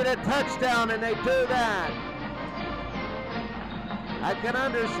 They need a touchdown, and they do that. I can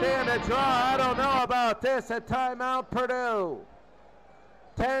understand a draw. I don't know about this. A timeout, Purdue.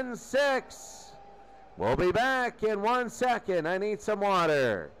 10-6. We'll be back in 1 second. I need some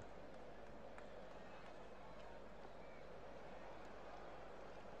water.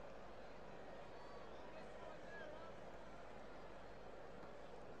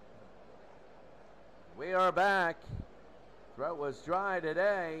 We are back. Throat was dry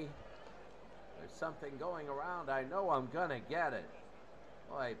today. There's something going around. I know I'm gonna get it.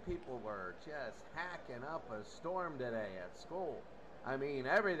 Boy, people were just hacking up a storm today at school. I mean,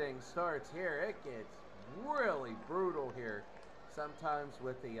 everything starts here. It gets really brutal here. Sometimes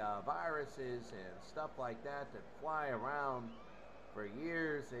with the viruses and stuff like that fly around for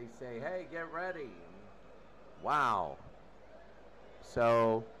years. They say, hey, get ready. Wow.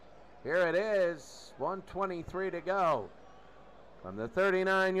 So here it is, 1:23 to go from the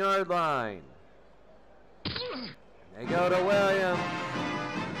 39-yard line. They go to Williams.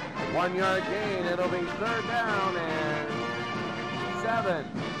 1-yard gain. It'll be third down and 7.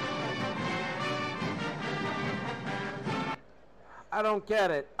 I don't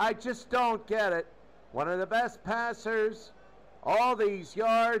get it. I just don't get it. One of the best passers, all these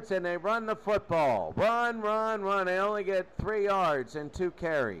yards, and they run the football. Run, run, run. They only get 3 yards and 2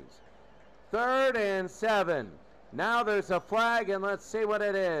 carries. Third and 7. Now there's a flag, and let's see what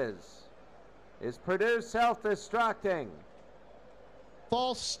it is. Is Purdue self-destructing?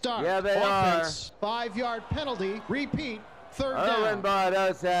 False start. Yeah, they Offense, 5-yard penalty. Repeat, third down. Erlenbaugh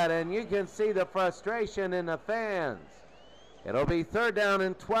does that, and you can see the frustration in the fans. It'll be third down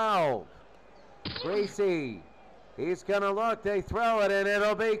and 12. Greasy, he's going to look. They throw it, and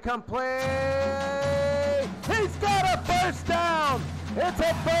it'll be complete. He's got a first down. It's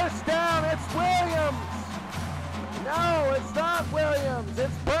a first down. It's Williams. No, it's not Williams.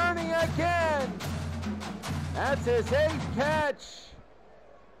 It's Bernie again. That's his 8th catch.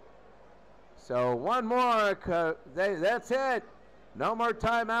 So one more. That's it. No more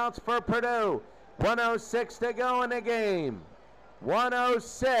timeouts for Purdue. 1:06 to go in the game.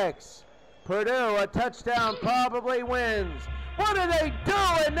 1:06. Purdue, a touchdown probably wins. What are they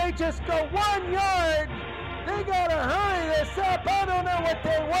doing? They just go 1 yard. They got to hurry this up. I don't know what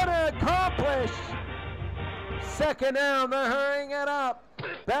they want to accomplish. Second down, they're hurrying it up.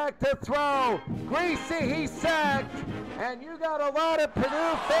 Back to throw. Greasy, he's sacked. And you got a lot of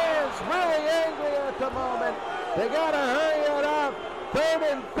Purdue fans really angry at the moment. They got to hurry it up. 3rd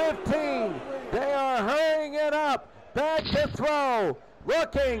and 15. They are hurrying it up. Back to throw.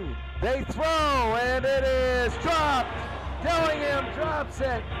 Looking. They throw, and it is dropped. Dillingham drops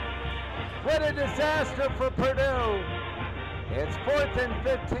it. What a disaster for Purdue. It's 4th and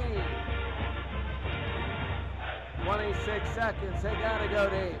 15. 26 seconds. They got to go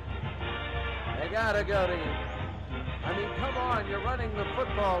deep. They got to go deep. I mean, come on. You're running the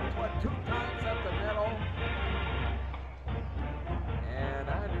football, 2 times up the middle. And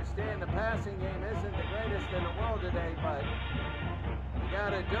I understand the passing game isn't the greatest in the world today, but you got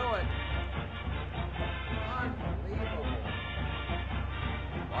to do it. Unbelievable.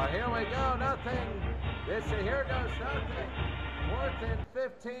 Well, here we go. Nothing. Here goes nothing. 4th and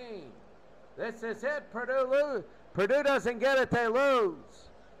 15. This is it. Purdue doesn't get it. They lose.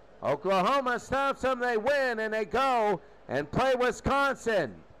 Oklahoma stops them. They win, and they go and play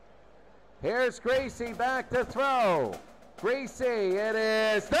Wisconsin. Here's Greasy back to throw. Greasy, it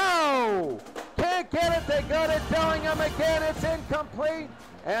is. No! Can't get it. They got it. Dillingham again. It's incomplete.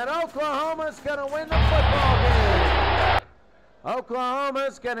 And Oklahoma's going to win the football game.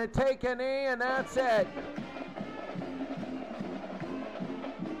 Oklahoma's going to take a knee, and that's it.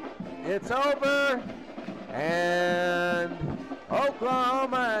 It's over. And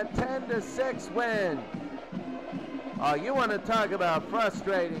Oklahoma 10-6 win. Oh, you want to talk about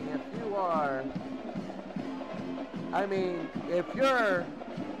frustrating if you are. I mean, if you're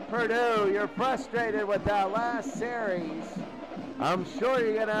Purdue, you're frustrated with that last series. I'm sure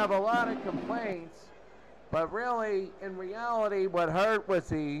you're going to have a lot of complaints. But really, in reality, what hurt was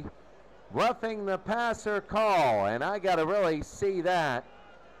the roughing the passer call. And I got to really see that.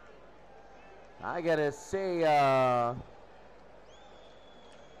 I got to see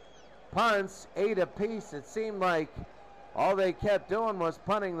punts 8 apiece. It seemed like all they kept doing was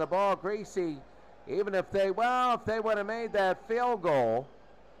punting the ball. Greasy, even if they would have made that field goal,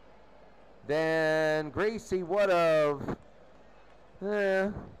 then Greasy would have,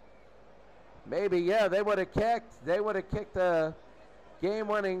 maybe, they would have kicked. They would have kicked the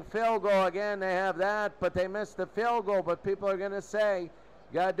game-winning field goal again. They have that, but they missed the field goal. But people are going to say,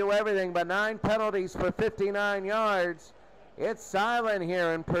 you got to do everything. But 9 penalties for 59 yards. It's silent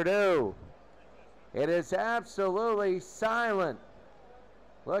here in Purdue. It is absolutely silent.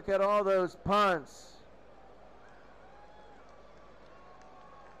 Look at all those punts.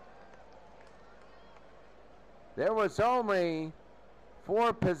 There was only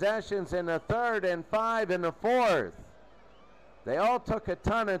 4 possessions in the third and 5 in the fourth. They all took a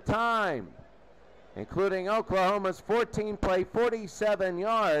ton of time, including Oklahoma's 14-play,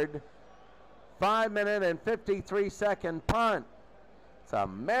 47-yard, 5-minute and 53-second punt. It's a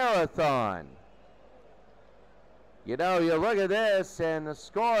marathon. You know, you look at this and the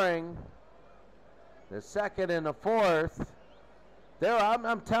scoring, the second and the fourth.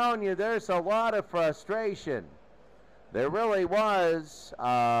 I'm telling you, there's a lot of frustration. There really was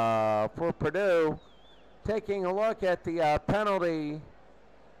for Purdue. Taking a look at the penalty,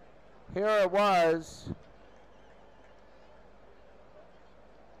 here it was.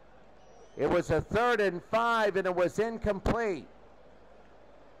 It was a 3rd and 5, and it was incomplete.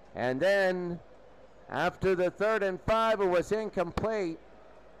 And then after the 3rd and 5, it was incomplete.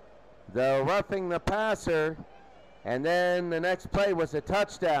 The roughing the passer, and then the next play was a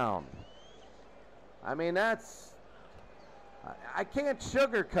touchdown. I mean, I can't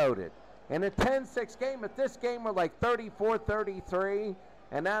sugarcoat it. In a 10-6 game, if this game were like 34-33,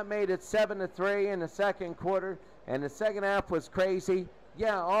 and that made it 7-3 in the second quarter, and the second half was crazy,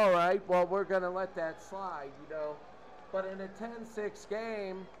 yeah, all right, well, we're going to let that slide, you know. But in a 10-6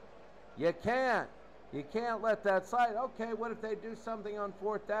 game, you can't. You can't let that slide. Okay, what if they do something on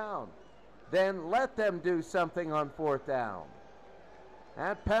 4th down? Then let them do something on 4th down.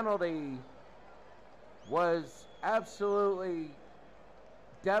 That penalty was absolutely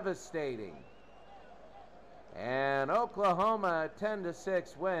devastating. And Oklahoma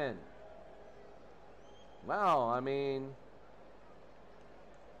 10-6 win. Well, I mean,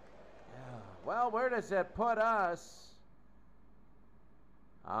 well, where does it put us?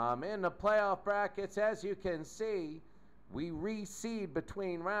 In the playoff brackets, as you can see, we reseed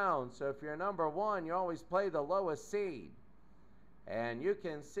between rounds. So if you're number 1, you always play the lowest seed. And you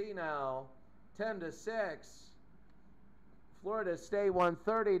can see now, 10-6. Florida State won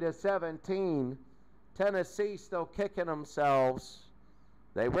 30-17. Tennessee still kicking themselves.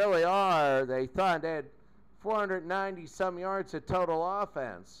 They really are. They thought they had 490-some yards of total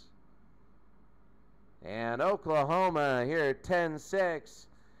offense. And Oklahoma here 10-6.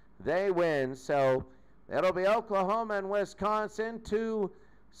 They win. So it'll be Oklahoma and Wisconsin, 2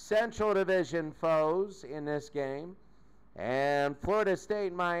 Central Division foes in this game. And Florida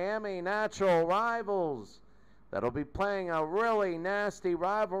State, Miami, natural rivals. That'll be playing a really nasty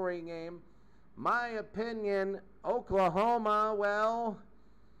rivalry game. My opinion, Oklahoma, well,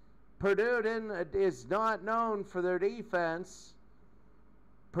 Purdue is not known for their defense.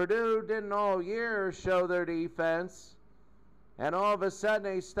 Purdue didn't all year show their defense. And all of a sudden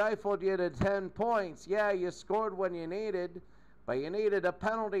they stifled you to 10 points. Yeah, you scored when you needed, but you needed a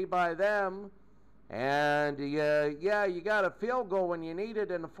penalty by them. And you got a field goal when you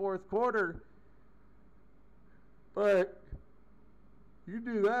needed in the fourth quarter. But you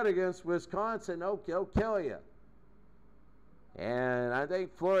do that against Wisconsin, they'll kill you. And I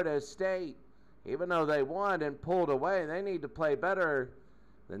think Florida State, even though they won and pulled away, they need to play better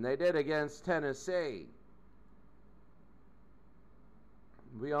than they did against Tennessee.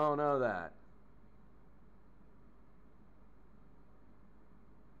 We all know that.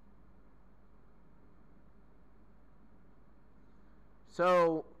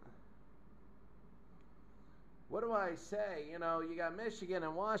 So, what do I say? You know, you got Michigan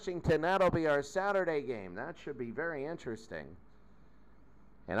and Washington. That'll be our Saturday game. That should be very interesting.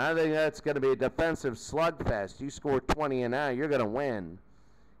 And I think that's going to be a defensive slugfest. You score 20 and out, you're going to win.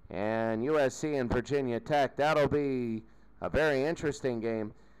 And USC and Virginia Tech, that'll be a very interesting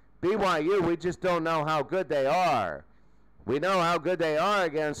game. BYU, we just don't know how good they are. We know how good they are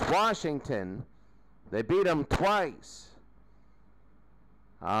against Washington. They beat them twice.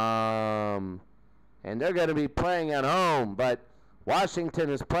 And they're going to be playing at home, but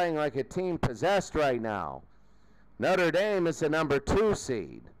Washington is playing like a team possessed right now. Notre Dame is the number 2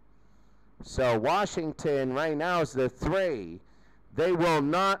 seed. So Washington right now is the 3. They will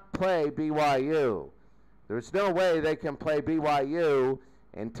not play BYU. There's no way they can play BYU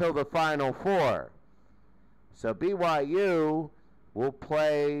until the Final Four. So BYU will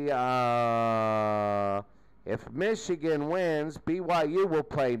play, if Michigan wins, BYU will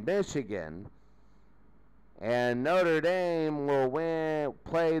play Michigan. And Notre Dame will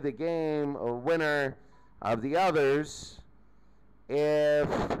play the game winner of the others. If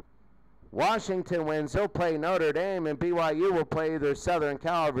Washington wins, they'll play Notre Dame, and BYU will play either Southern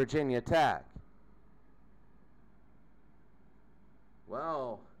Cal or Virginia Tech.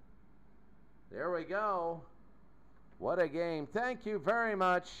 Well, there we go. What a game. Thank you very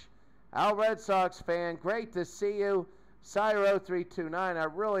much, Al Red Sox fan. Great to see you. Cyro329, I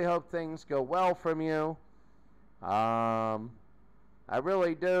really hope things go well from you. I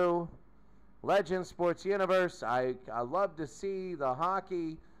really do. Legend Sports Universe, I love to see the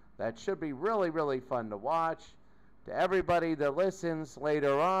hockey. That should be really, really fun to watch. To everybody that listens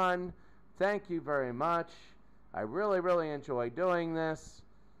later on, thank you very much. I really, really enjoy doing this.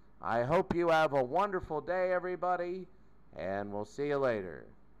 I hope you have a wonderful day, everybody, and we'll see you later.